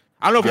Nickelodeon one.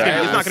 I don't know if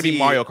it's not going to be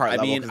Mario Kart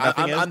level.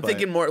 I mean, I'm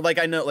thinking more like,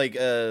 I know, like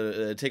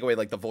take away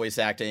like the voice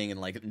acting and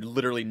like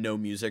literally no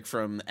music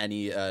from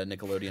any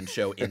Nickelodeon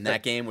show in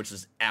that game, which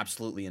is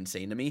absolutely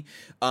insane to me.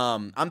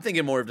 I'm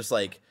thinking more of just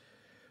like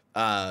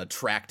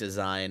track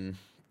design,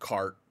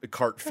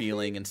 kart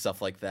feeling and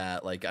stuff like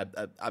that. Like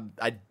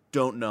I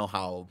don't know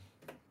how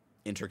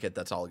intricate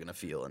that's all going to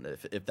feel, and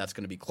if that's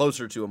going to be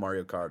closer to a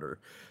Mario Kart or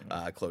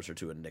closer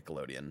to a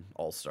Nickelodeon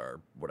All-Star,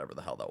 whatever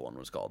the hell that one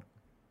was called.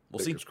 We'll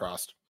see. Fingers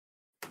crossed.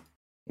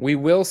 We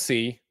will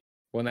see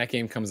when that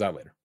game comes out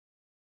later.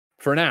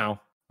 For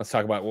now, let's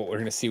talk about what we're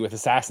going to see with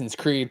Assassin's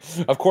Creed.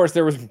 Of course,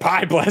 there was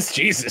bye, bless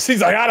Jesus.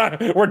 He's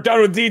like, we're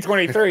done with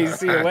D23.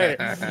 See you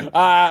later.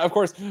 Of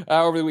course,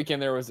 over the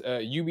weekend, there was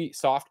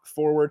Ubisoft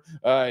Forward.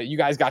 You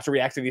guys got to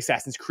react to the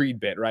Assassin's Creed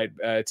bit, right?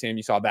 Tim,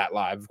 you saw that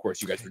live. Of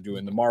course, you guys were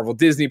doing the Marvel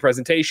Disney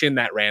presentation.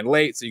 That ran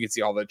late, so you could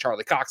see all the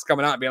Charlie Cox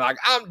coming out and being like,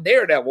 I'm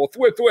Daredevil,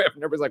 thwip.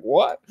 And everybody's like,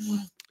 what?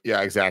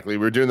 Yeah, exactly.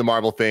 We were doing the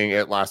Marvel thing.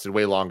 It lasted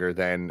way longer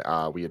than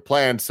we had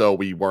planned, so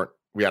we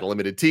had a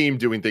limited team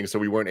doing things, so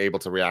we weren't able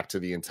to react to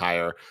the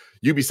entire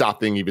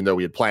Ubisoft thing, even though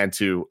we had planned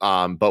to.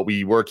 But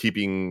we were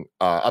keeping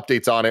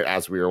updates on it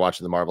as we were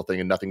watching the Marvel thing,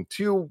 and nothing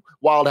too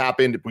wild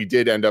happened. We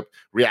did end up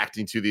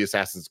reacting to the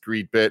Assassin's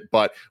Creed bit,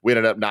 but we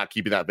ended up not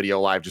keeping that video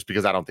live just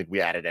because I don't think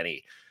we added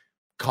any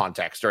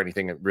context or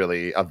anything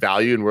really of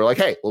value, and we're like,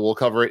 hey, well, we'll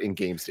cover it in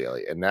Games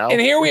Daily. And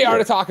here we are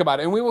to talk about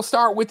it, and we will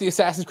start with the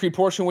Assassin's Creed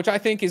portion, which I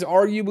think is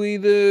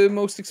arguably the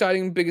most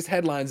exciting, biggest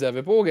headlines of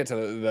it, but we'll get to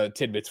the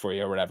tidbits for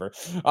you or whatever.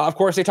 Of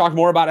course, they talked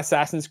more about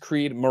Assassin's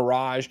Creed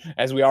Mirage.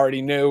 As we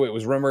already knew, it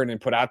was rumored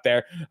and put out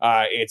there.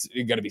 It's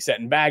going to be set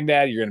in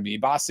Baghdad. You're going to be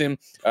Basim.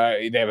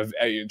 They have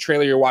a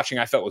trailer you're watching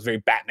I felt was very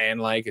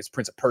Batman-like. It's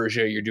Prince of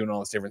Persia. You're doing all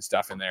this different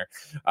stuff in there.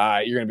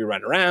 You're going to be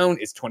running around.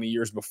 It's 20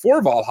 years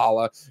before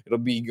Valhalla. It'll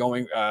be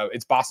going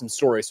it's Basim's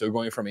story, so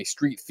going from a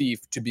street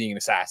thief to being an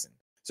assassin.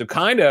 So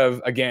kind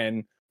of,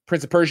 again,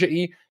 Prince of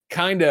Persia-y,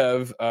 kind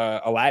of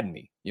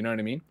Aladdin-y. You know what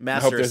I mean?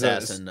 Master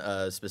Assassin,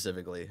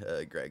 specifically,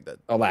 Greg. That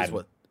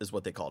Aladdin is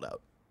what they called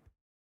out.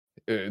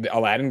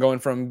 Aladdin going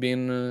from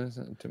being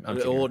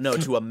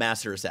to a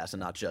master assassin,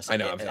 not just. I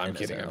know. I'm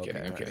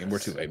kidding. We're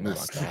too late. Move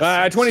on.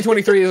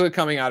 2023 is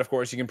coming out. Of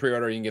course, you can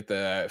pre-order. You can get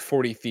the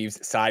 40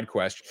 Thieves side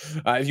quest.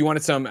 If you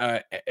wanted some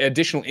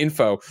additional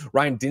info,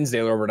 Ryan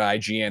Dinsdale over at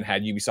IGN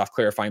had Ubisoft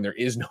clarifying there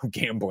is no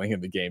gambling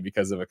in the game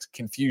because of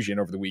confusion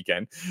over the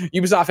weekend.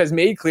 Ubisoft has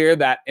made clear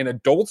that an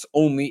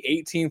adults-only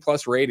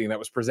 18+ rating that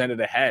was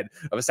presented ahead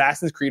of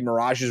Assassin's Creed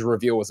Mirage's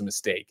reveal was a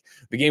mistake.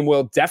 The game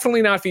will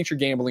definitely not feature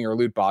gambling or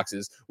loot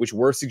boxes, which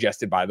were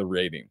suggested by the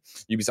rating.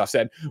 Ubisoft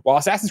said, while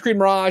Assassin's Creed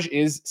Mirage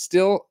is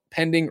still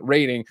pending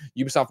rating,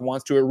 Ubisoft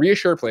wants to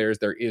reassure players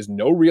there is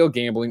no real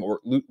gambling or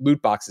loot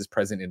boxes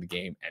present in the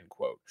game, end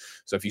quote.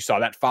 So if you saw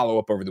that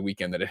follow-up over the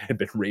weekend that it had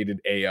been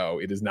rated AO,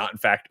 it is not in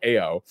fact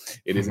AO.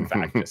 It is in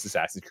fact just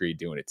Assassin's Creed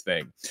doing its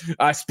thing.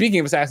 Speaking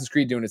of Assassin's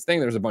Creed doing its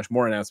thing, there's a bunch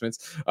more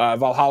announcements.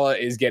 Valhalla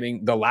is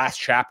getting the last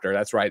chapter.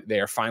 That's right.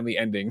 They are finally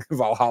ending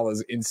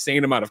Valhalla's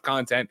insane amount of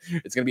content.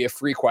 It's going to be a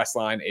free quest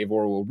line.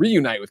 Eivor will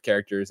reunite with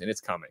characters, and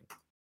it's coming.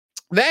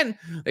 Then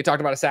they talked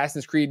about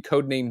Assassin's Creed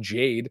codename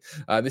Jade.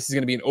 This is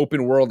going to be an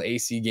open world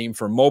AC game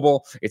for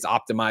mobile. It's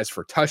optimized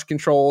for touch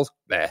controls.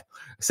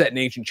 Set in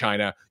ancient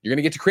China. You're going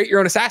to get to create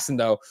your own assassin,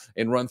 though,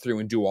 and run through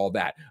and do all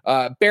that.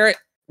 Barrett,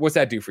 what's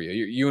that do for you?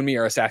 You and me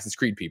are Assassin's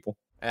Creed people.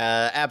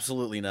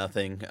 Absolutely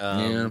nothing.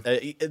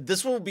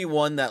 This will be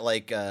one that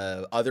like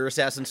other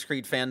Assassin's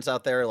Creed fans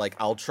out there, like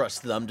I'll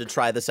trust them to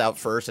try this out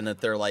first, and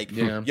if they're like,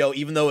 yo,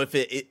 even though if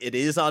it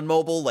is on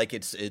mobile, like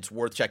it's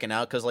worth checking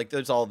out, because like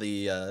there's all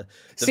the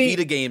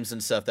Vita games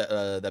and stuff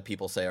that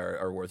people say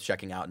are worth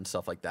checking out and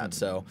stuff like that.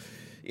 So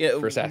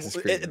for Assassin's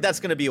Creed, that's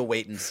going to be a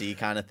wait and see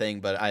kind of thing.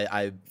 But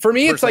I for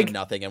me, it's like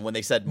nothing. And when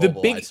they said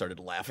mobile, I started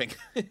laughing.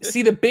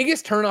 See, the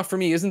biggest turnoff for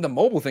me isn't the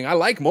mobile thing. I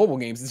like mobile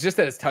games. It's just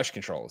that it's touch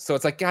controls. So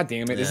it's like, God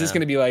damn it, is this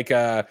going to be like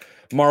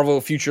Marvel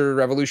Future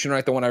Revolution,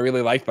 right? The one I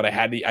really liked, but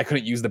I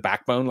couldn't use the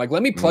backbone. Like,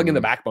 let me plug in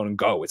the backbone and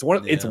go. It's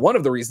one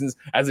of the reasons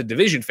as a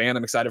Division fan,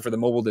 I'm excited for the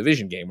mobile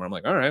Division game, where I'm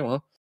like, all right,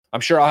 well,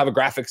 I'm sure I'll have a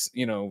graphics,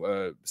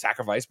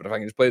 sacrifice, but if I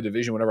can just play the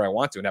Division whenever I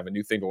want to and have a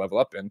new thing to level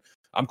up in,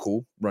 I'm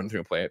cool running through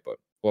and play it. But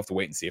we'll have to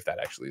wait and see if that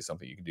actually is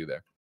something you can do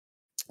there.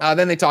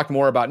 Then they talked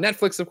more about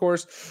Netflix, of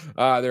course.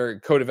 They're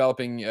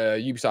co-developing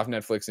Ubisoft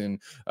Netflix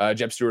and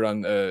Jeb Stewart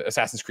on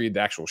Assassin's Creed,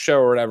 the actual show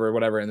or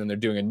whatever. And then they're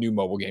doing a new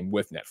mobile game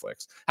with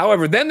Netflix.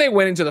 However, then they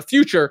went into the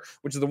future,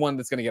 which is the one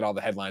that's going to get all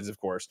the headlines, of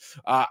course.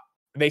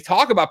 They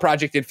talk about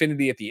Project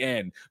Infinity at the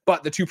end,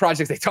 but the two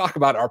projects they talk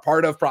about are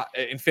part of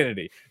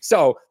Infinity.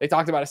 So they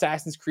talked about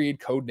Assassin's Creed,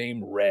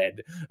 codename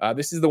Red.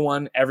 This is the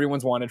one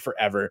everyone's wanted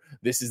forever.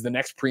 This is the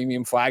next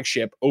premium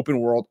flagship open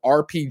world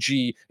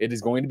RPG. It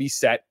is going to be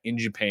set in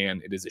Japan.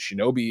 It is a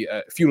shinobi,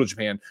 feudal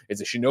Japan.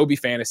 It's a shinobi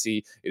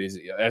fantasy. It is,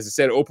 as I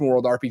said, open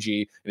world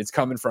RPG, and it's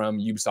coming from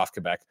Ubisoft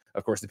Quebec,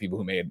 of course, the people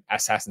who made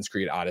Assassin's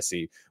Creed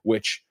Odyssey,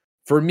 which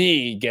for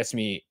me gets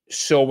me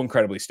so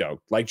incredibly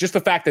stoked. Like just the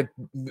fact that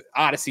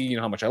Odyssey, you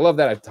know how much I love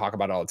that. I talk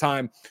about it all the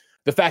time.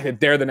 The fact that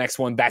they're the next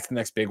one, that's the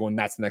next big one.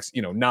 That's the next,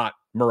 not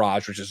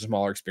Mirage, which is a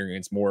smaller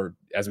experience, more,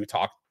 as we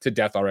talked to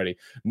death already,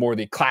 more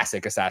the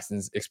classic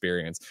Assassin's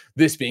experience.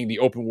 This being the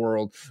open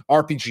world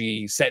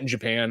RPG set in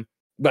Japan.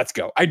 Let's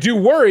go. I do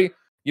worry,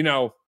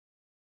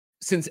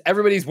 since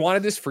everybody's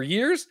wanted this for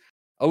years,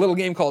 a little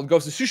game called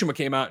Ghost of Tsushima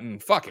came out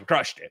and fucking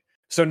crushed it.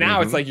 So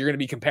now it's like you're going to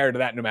be compared to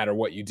that no matter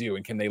what you do.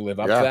 And can they live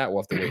up to that?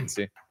 We'll have to wait and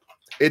see.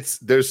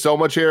 There's so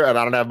much here, and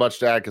I don't have much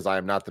to add because I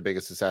am not the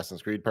biggest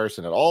Assassin's Creed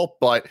person at all.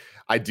 But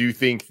I do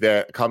think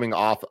that coming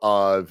off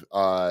of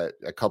a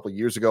couple of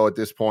years ago at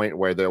this point,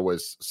 where there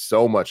was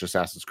so much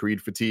Assassin's Creed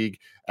fatigue,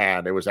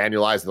 and it was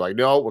annualized, they're like,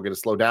 no, we're going to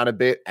slow down a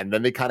bit, and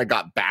then they kind of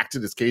got back to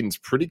this cadence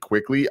pretty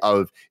quickly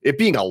of it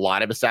being a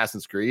lot of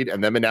Assassin's Creed,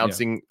 and them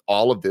announcing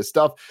all of this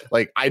stuff.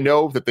 Like I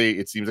know that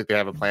it seems like they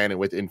have a plan, and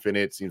with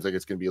Infinite, it seems like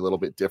it's going to be a little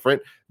bit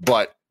different,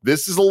 but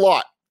this is a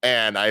lot.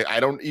 And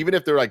I don't, even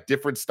if they're like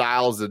different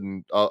styles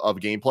and of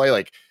gameplay,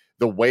 like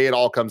the way it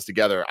all comes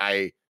together,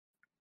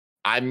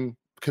 I'm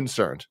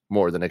concerned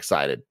more than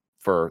excited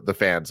for the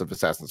fans of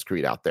Assassin's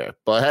Creed out there.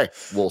 But hey,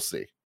 we'll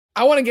see.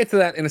 I want to get to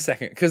that in a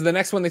second because the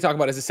next one they talk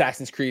about is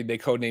Assassin's Creed. They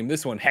codenamed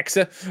this one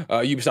Hexa.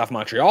 Ubisoft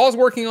Montreal is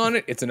working on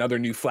it. It's another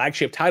new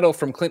flagship title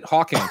from Clint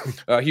Hawking.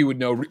 He would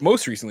know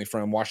most recently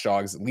from Watch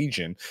Dogs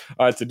Legion.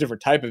 It's a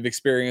different type of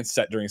experience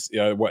set during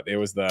it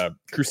was the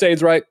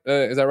Crusades, right?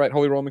 Is that right?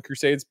 Holy Roman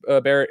Crusades,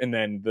 Barrett, and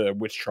then the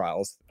witch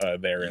trials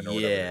therein or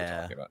whatever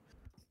they're talking about.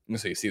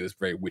 So you see this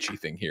very witchy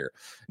thing here.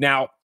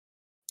 Now,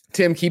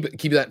 Tim, keep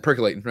that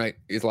percolating, right?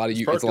 It's a lot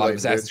of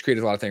Assassin's Creed,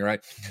 is a lot of thing,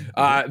 right?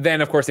 Then,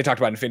 of course, they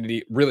talked about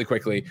Infinity really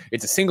quickly.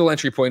 It's a single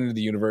entry point into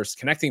the universe,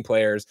 connecting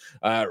players.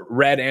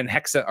 Red and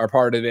Hexa are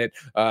part of it.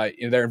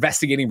 They're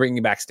investigating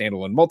bringing back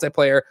standalone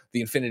multiplayer, the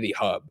Infinity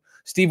Hub.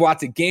 Steve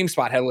Watts at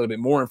GameSpot had a little bit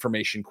more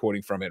information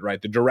quoting from it,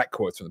 right? The direct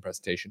quotes from the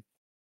presentation.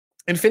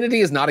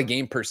 Infinity is not a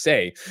game per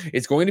se.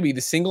 It's going to be the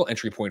single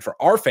entry point for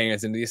our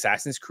fans into the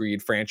Assassin's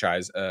Creed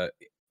franchise.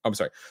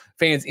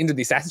 Fans into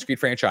the Assassin's Creed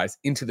franchise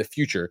into the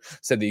future,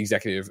 said the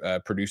executive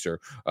producer,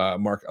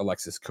 Mark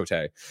Alexis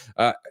Cote.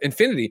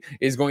 Infinity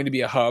is going to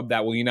be a hub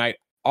that will unite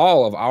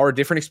all of our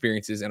different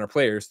experiences and our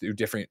players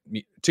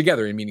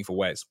together in meaningful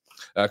ways.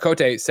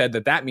 Cote said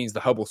that means the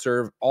hub will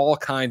serve all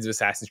kinds of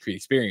Assassin's Creed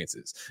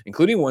experiences,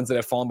 including ones that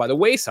have fallen by the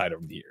wayside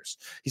over the years.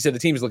 He said the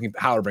team is looking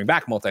at how to bring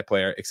back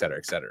multiplayer, et cetera,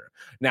 et cetera.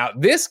 Now,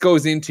 this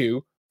goes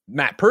into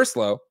Matt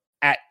Purslow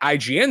at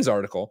IGN's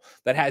article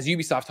that has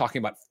Ubisoft talking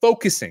about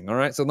focusing. All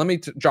right. So let me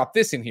drop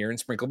this in here and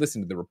sprinkle this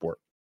into the report.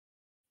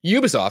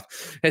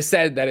 Ubisoft has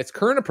said that its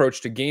current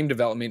approach to game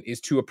development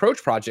is to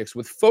approach projects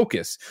with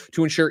focus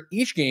to ensure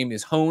each game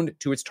is honed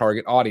to its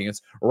target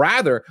audience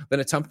rather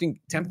than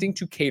attempting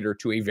to cater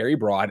to a very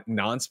broad,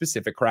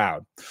 non-specific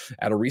crowd.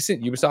 At a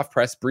recent Ubisoft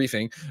press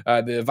briefing,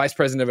 the vice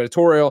president of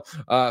editorial,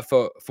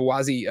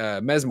 Fawzi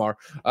Mesmar,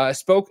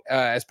 spoke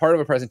as part of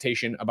a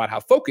presentation about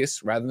how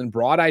focus rather than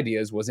broad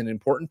ideas was an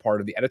important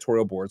part of the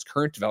editorial board's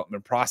current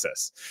development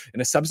process. In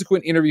a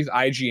subsequent interview with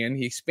IGN,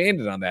 he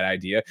expanded on that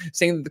idea,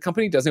 saying that the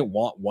company doesn't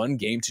want one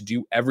game to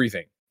do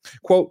everything.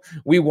 Quote,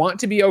 we want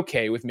to be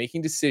okay with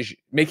making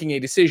a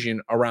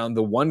decision around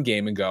the one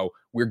game and go,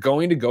 we're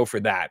going to go for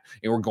that,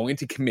 and we're going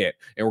to commit,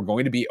 and we're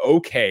going to be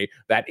okay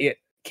that it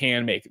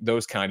can make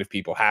those kind of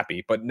people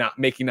happy, but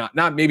maybe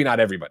not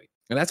everybody.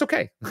 And that's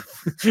okay.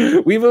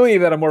 We believe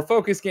that a more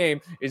focused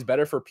game is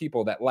better for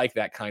people that like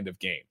that kind of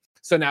game.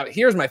 So now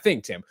here's my thing,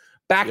 Tim.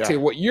 Back to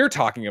what you're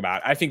talking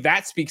about. I think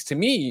that speaks to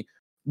me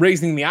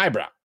raising the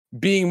eyebrow,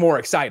 being more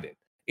excited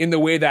in the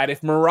way that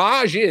if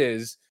Mirage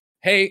is,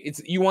 hey,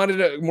 you wanted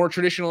a more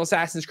traditional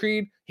Assassin's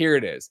Creed, here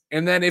it is.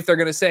 And then if they're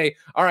going to say,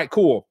 all right,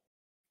 cool,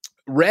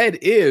 Red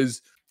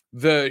is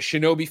the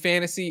Shinobi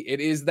fantasy, it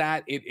is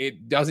that,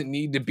 it doesn't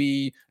need to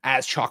be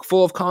as chock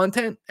full of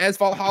content as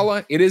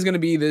Valhalla. It is going to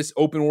be this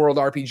open world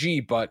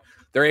RPG, but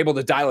they're able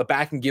to dial it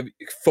back and give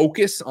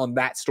focus on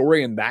that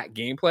story and that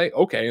gameplay.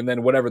 Okay, and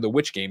then whatever the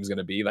Witch game is going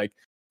to be, like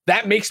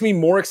that makes me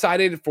more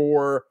excited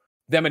for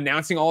them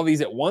announcing all of these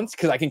at once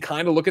because I can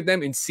kind of look at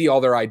them and see all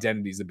their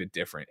identities a bit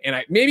different.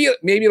 And maybe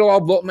it'll all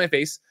blow up in my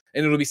face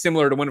and it'll be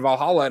similar to when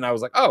Valhalla and I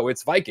was like, oh,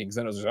 it's Vikings.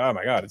 And I was like, oh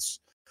my God,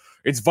 it's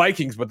It's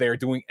Vikings, but they are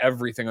doing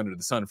everything under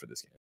the sun for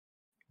this game.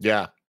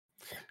 Yeah.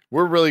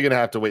 We're really going to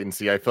have to wait and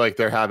see. I feel like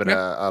they're having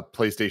a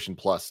PlayStation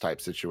Plus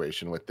type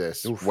situation with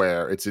this,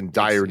 where it's in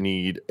dire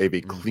need of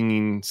a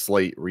clean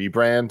slate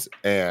rebrand.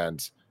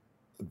 And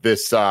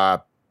this, I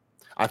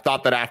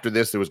thought that after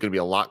this, it was going to be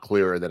a lot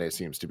clearer than it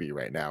seems to be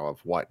right now of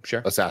what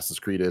Assassin's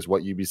Creed is,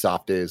 what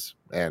Ubisoft is,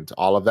 and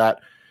all of that.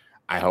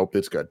 I hope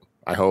it's good.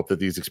 I hope that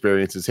these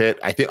experiences hit.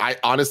 I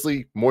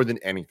honestly, more than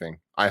anything,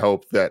 I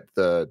hope that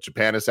the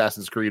Japan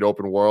Assassin's Creed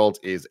open world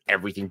is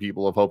everything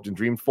people have hoped and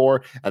dreamed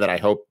for. And that I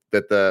hope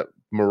that the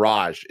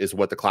Mirage is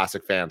what the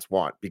classic fans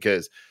want,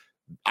 because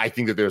I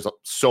think that there's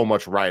so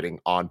much writing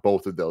on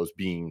both of those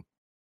being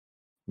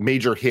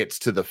major hits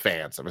to the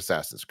fans of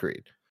Assassin's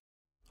Creed.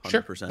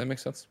 100%. Sure, that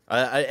makes sense.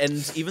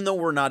 And even though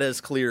we're not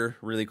as clear,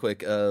 really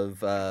quick,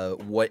 of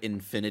what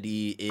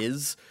Infinity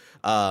is,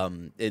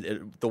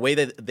 the way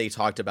that they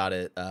talked about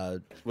it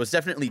was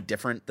definitely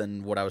different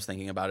than what I was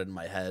thinking about it in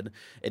my head.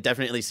 It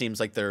definitely seems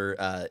like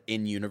they're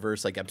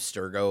in-universe, like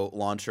Abstergo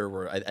launcher,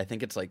 where I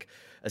think it's like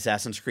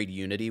Assassin's Creed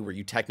Unity, where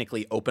you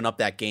technically open up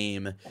that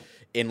game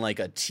in like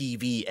a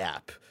TV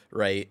app,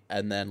 right?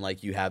 And then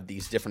like you have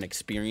these different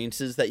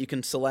experiences that you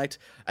can select.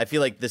 I feel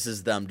like this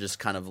is them just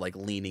kind of like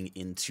leaning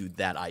into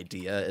that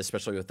idea,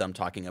 especially with them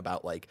talking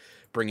about like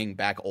bringing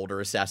back older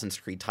Assassin's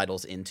Creed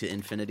titles into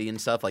Infinity and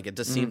stuff. Like it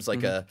just seems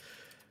like a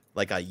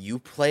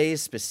Uplay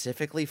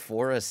specifically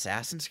for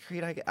Assassin's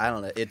Creed. I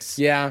don't know. It's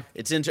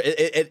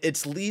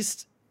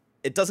least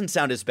it doesn't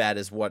sound as bad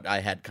as what I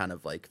had kind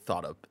of like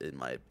thought of in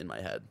my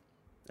head.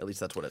 At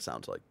least that's what it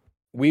sounds like.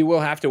 We will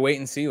have to wait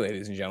and see,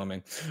 ladies and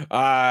gentlemen.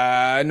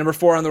 Number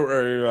 4 on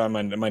the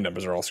my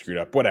numbers are all screwed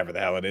up. Whatever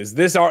the hell it is.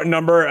 This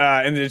number,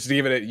 and just to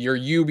give it your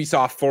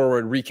Ubisoft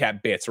forward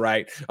recap bits,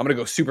 right? I'm gonna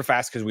go super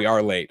fast because we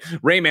are late.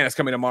 Rayman is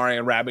coming to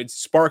Mario & Rabbids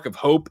Spark of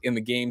Hope in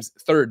the game's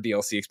 3rd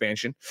DLC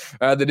expansion.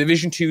 The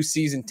Division 2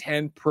 Season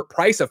 10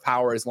 Price of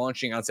Power is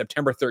launching on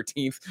September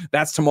 13th.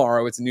 That's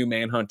tomorrow. It's a new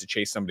manhunt to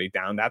chase somebody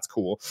down. That's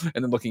cool.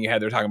 And then looking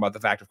ahead, they're talking about the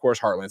fact, of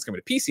course, Heartland's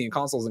coming to PC and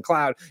consoles and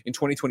cloud in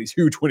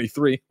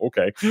 2022-23.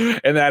 Okay.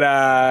 And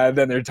that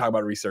then they're talking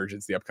about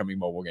Resurgence. The upcoming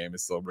mobile game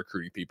is still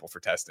recruiting people for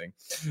testing.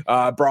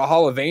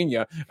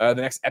 Brawlhallaveania, the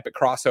next epic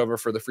crossover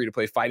for the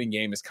free-to-play fighting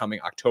game, is coming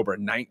October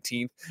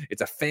 19th.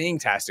 It's a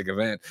fantastic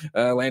event,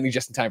 landing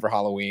just in time for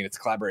Halloween. It's a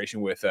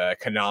collaboration with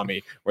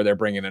Konami, where they're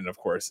bringing in, of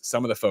course,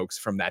 some of the folks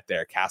from that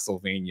there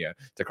Castlevania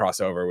to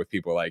cross over with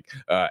people like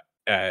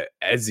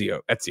Ezio.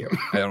 I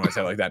don't want to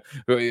say it like that.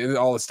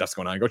 All this stuff's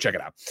going on. Go check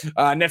it out.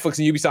 Netflix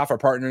and Ubisoft are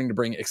partnering to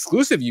bring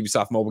exclusive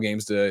Ubisoft mobile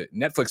games to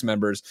Netflix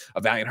members: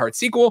 a Valiant Hearts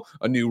sequel,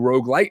 a new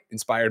roguelite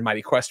inspired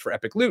Mighty Quest for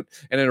Epic Loot,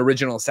 and an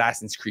original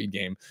Assassin's Creed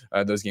game.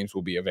 Those games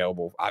will be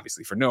available,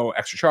 obviously, for no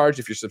extra charge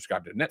if you're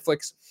subscribed to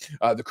Netflix.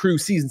 The Crew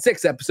Season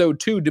 6, Episode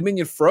 2,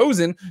 Dominion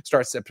Frozen,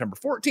 starts September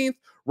 14th.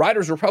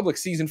 Riders Republic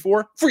Season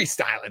 4,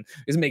 Freestyling,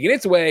 is making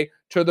its way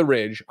to the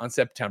Ridge on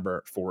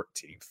September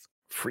 14th.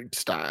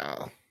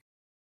 Freestyle.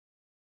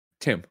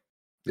 Tim,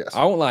 yes,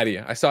 I won't lie to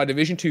you. I saw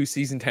Division 2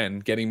 Season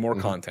 10 getting more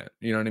content.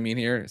 You know what I mean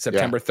here?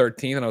 September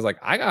 13th, and I was like,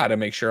 I got to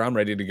make sure I'm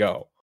ready to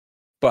go.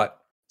 But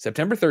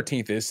September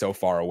 13th is so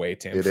far away,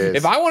 Tim. It is.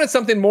 If I wanted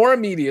something more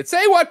immediate,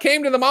 say what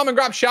came to the mom and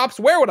grop shops,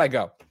 where would I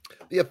go?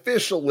 The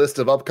official list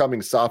of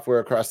upcoming software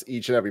across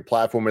each and every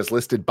platform is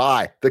listed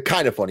by the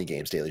Kind of Funny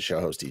Games Daily Show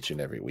host each and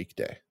every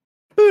weekday.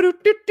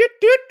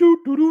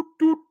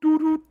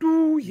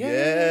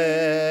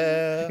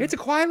 Yeah. It's a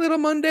quiet little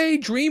Monday.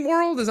 Dream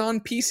World is on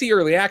PC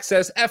early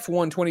access.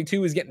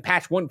 F122 is getting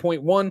patch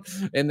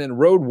 1.1. And then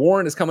Road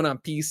Warren is coming on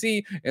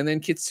PC. And then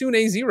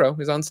Kitsune Zero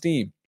is on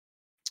Steam.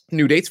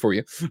 New dates for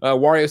you.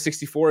 Wario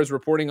 64 is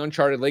reporting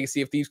Uncharted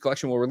Legacy of Thieves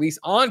Collection will release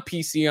on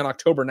PC on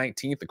October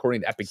 19th, according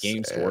to Epic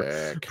Games Store.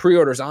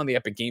 Pre-orders on the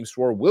Epic Games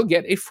Store will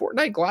get a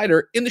Fortnite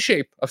glider in the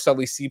shape of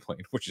Sully's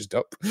seaplane, which is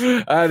dope.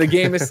 The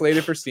game is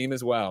slated for Steam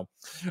as well.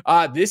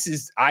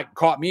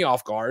 Caught me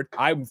off guard.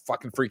 I'm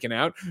fucking freaking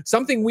out.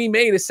 Something We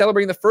Made is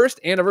celebrating the first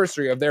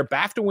anniversary of their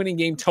BAFTA-winning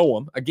game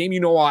Toem, a game you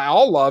know I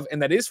all love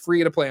and that is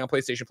free to play on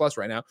PlayStation Plus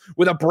right now,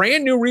 with a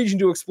brand new region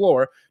to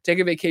explore. Take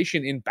a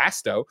vacation in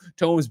Basto,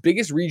 Toem's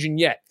biggest region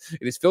yet.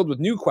 It is filled with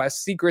new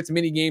quests, secrets,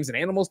 mini games, and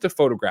animals to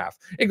photograph.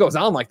 It goes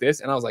on like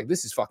this, and I was like,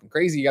 this is fucking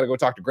crazy. You got to go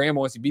talk to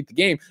grandma once you beat the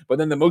game. But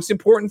then the most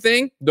important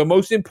thing,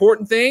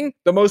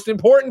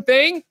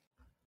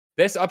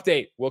 this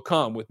update will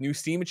come with new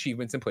Steam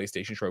achievements and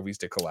PlayStation trophies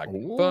to collect.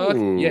 Fuck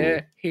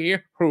yeah,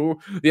 here.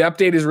 The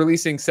update is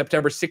releasing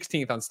September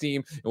 16th on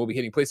Steam and will be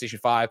hitting PlayStation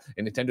 5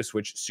 and Nintendo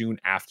Switch soon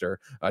after.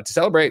 To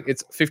celebrate,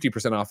 it's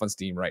 50% off on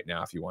Steam right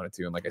now if you wanted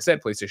to. And like I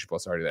said, PlayStation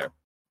Plus already there.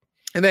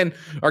 And then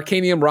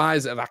Arcanium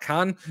Rise of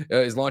Akan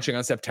is launching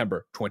on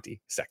September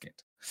 22nd.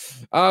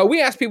 We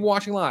asked people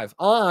watching live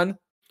on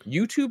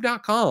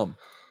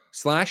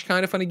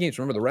youtube.com/kindoffunnygames.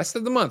 Remember, the rest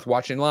of the month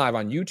watching live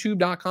on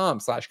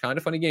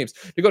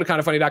youtube.com/kindoffunnygames. You go to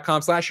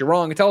kindoffunny.com/you're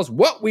wrong and tell us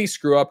what we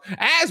screw up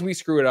as we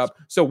screw it up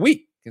so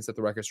we can set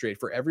the record straight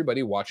for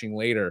everybody watching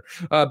later.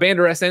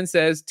 Bander SN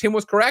says, Tim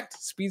was correct.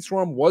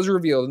 Speedstorm was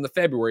revealed in the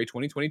February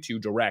 2022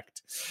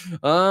 Direct.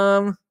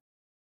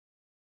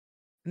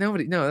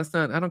 Nobody. No, that's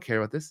not. I don't care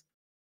about this.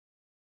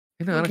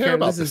 No, I don't care care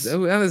about this. this.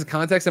 This is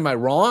context. Am I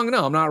wrong?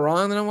 No, I'm not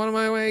wrong. Then I'm on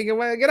my way.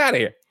 Get out of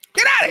here.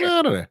 Get out of here.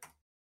 I don't know.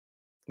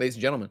 Ladies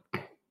and gentlemen,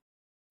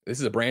 this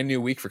is a brand new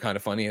week for Kind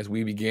of Funny as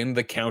we begin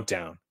the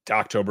countdown to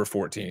October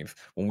 14th,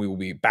 when we will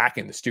be back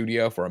in the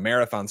studio for a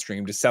marathon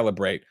stream to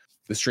celebrate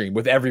the stream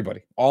with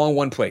everybody, all in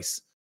one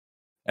place.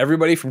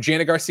 Everybody from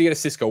Janet Garcia to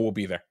Cisco will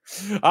be there.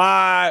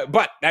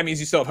 But that means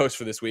you still have hosts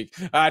for this week.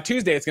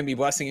 Tuesday, it's going to be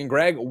Blessing and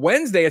Greg.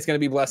 Wednesday, it's going to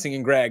be Blessing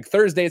and Greg.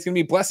 Thursday, it's going to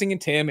be Blessing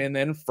and Tim. And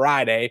then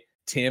Friday,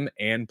 Tim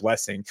and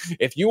Blessing.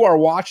 If you are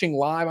watching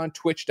live on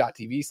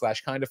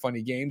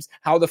twitch.tv/kindoffunnygames,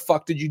 how the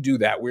fuck did you do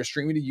that? We're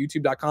streaming to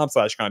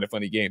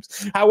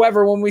youtube.com/kindoffunnygames.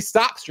 However, when we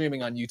stop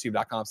streaming on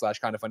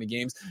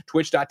youtube.com/kindoffunnygames,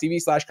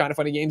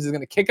 twitch.tv/kindoffunnygames is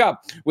going to kick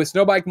up with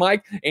Snowbike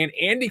Mike and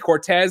Andy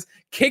Cortez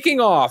kicking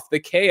off the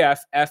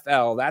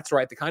KFFL. That's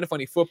right. The Kind of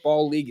Funny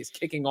Football League is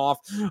kicking off.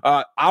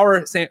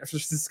 Our San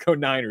Francisco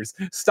Niners,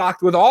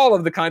 stocked with all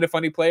of the Kind of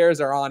Funny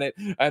players, are on it,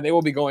 and they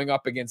will be going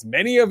up against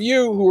many of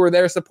you who are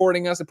there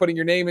supporting us and putting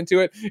your name into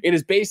it. It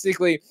is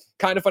basically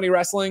Kind of Funny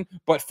wrestling,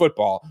 but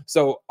football.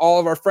 So all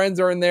of our friends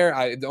are in there.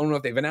 I don't know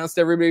if they've announced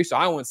everybody, so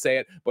I won't say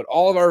it, but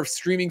all of our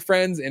streaming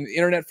friends and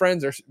internet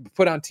friends are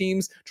put on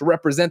teams to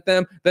represent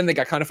them. Then they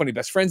got Kind of Funny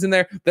best friends in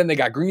there. Then they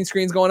got green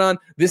screens going on.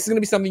 This is going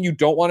to be something you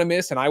don't want to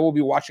miss, and I will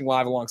be watching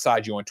live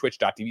alongside you on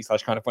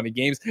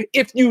twitch.tv/kindoffunnygames.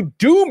 If you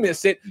do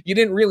miss it, you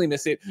didn't really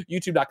miss it.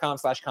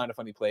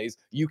 youtube.com/kindoffunnyplays.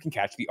 You can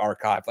catch the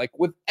archive, like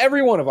with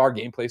every one of our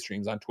gameplay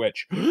streams on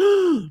Twitch.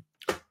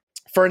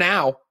 For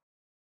now,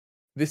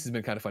 this has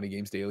been Kind of Funny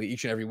Games Daily,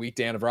 each and every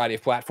weekday on a variety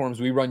of platforms.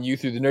 We run you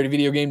through the nerdy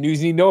video game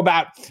news you need to know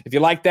about. If you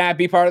like that,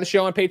 be part of the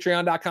show on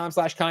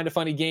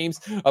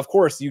patreon.com/kindoffunnygames. Of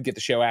course, you get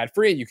the show ad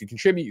free. You can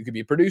contribute. You can be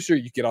a producer.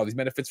 You get all these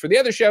benefits for the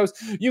other shows.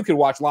 You can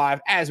watch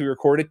live as we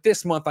record it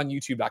this month on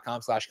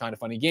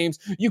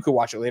youtube.com/kindoffunnygames. You can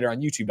watch it later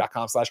on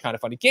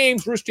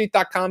youtube.com/kindoffunnygames,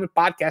 roosterteeth.com, and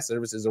podcast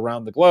services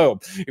around the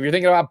globe. If you're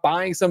thinking about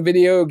buying some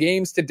video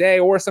games today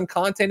or some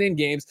content in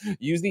games,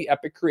 use the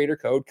Epic creator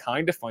code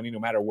KINDOFFUNNY no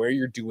matter where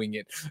you're doing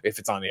it, if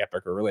it's on the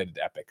Epic or related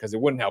to Epic, because it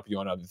wouldn't help you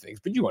on other things,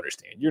 but you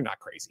understand, you're not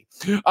crazy.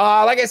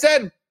 Like I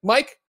said,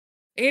 Mike,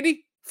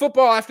 Andy,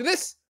 football after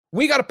this.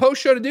 We got a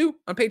post show to do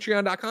on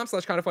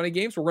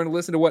patreon.com/kindoffunnygames. We're going to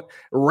listen to what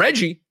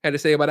Reggie had to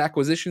say about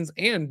acquisitions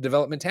and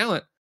development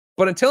talent.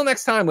 But until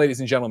next time,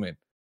 ladies and gentlemen,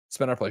 it's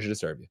been our pleasure to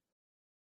serve you.